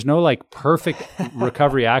science. There's no like perfect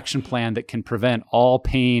recovery action plan that can prevent all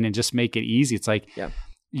pain and just make it easy. It's like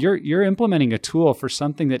you're implementing a tool for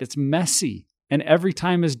something that it's messy and every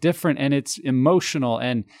time is different and it's emotional.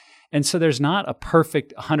 And so there's not a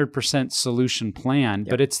perfect 100% solution plan,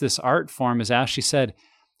 but it's this art form, as Ashley said,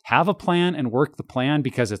 have a plan and work the plan,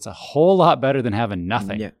 because it's a whole lot better than having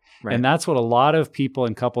nothing. Right. And that's what a lot of people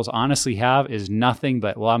and couples honestly have is nothing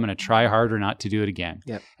but, well, I'm going to try harder not to do it again.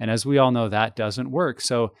 Yep. And as we all know, that doesn't work.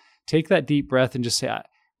 So take that deep breath and just say,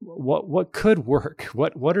 what could work?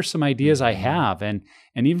 What are some ideas I have? And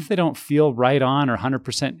even if they don't feel right on or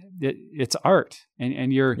 100%, it's art,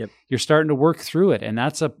 and you're starting to work through it. And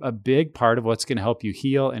that's a big part of what's going to help you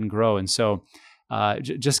heal and grow. And so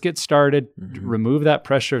just get started, remove that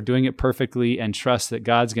pressure of doing it perfectly, and trust that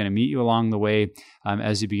God's going to meet you along the way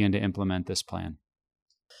as you begin to implement this plan.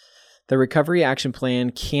 The Recovery Action Plan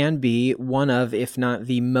can be one of, if not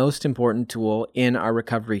the most important tool in our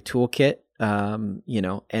recovery toolkit.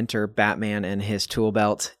 Enter Batman and his tool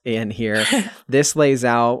belt in here. This lays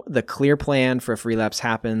out the clear plan for if relapse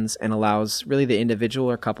happens and allows really the individual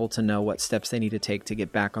or couple to know what steps they need to take to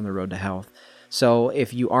get back on the road to health. So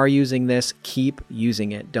if you are using this, keep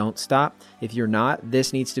using it. Don't stop. If you're not,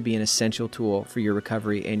 this needs to be an essential tool for your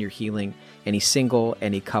recovery and your healing. Any single,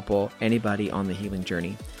 any couple, anybody on the healing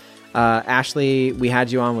journey. Ashley, we had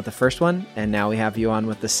you on with the first one, and now we have you on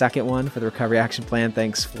with the second one for the Recovery Action Plan.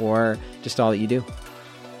 Thanks for just all that you do.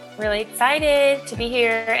 Really excited to be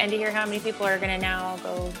here and to hear how many people are going to now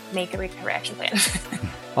go make a Recovery Action Plan.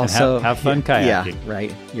 Also, have fun kayaking. Yeah,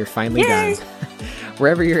 right. You're finally done.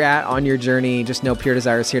 Wherever you're at on your journey, just know Pure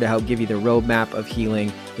Desire is here to help give you the roadmap of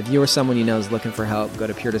healing. If you or someone you know is looking for help, go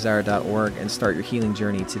to puredesire.org and start your healing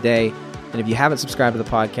journey today. And if you haven't subscribed to the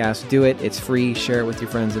podcast, do it. It's free. Share it with your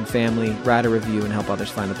friends and family. Write a review and help others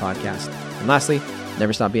find the podcast. And lastly,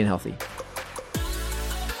 never stop being healthy.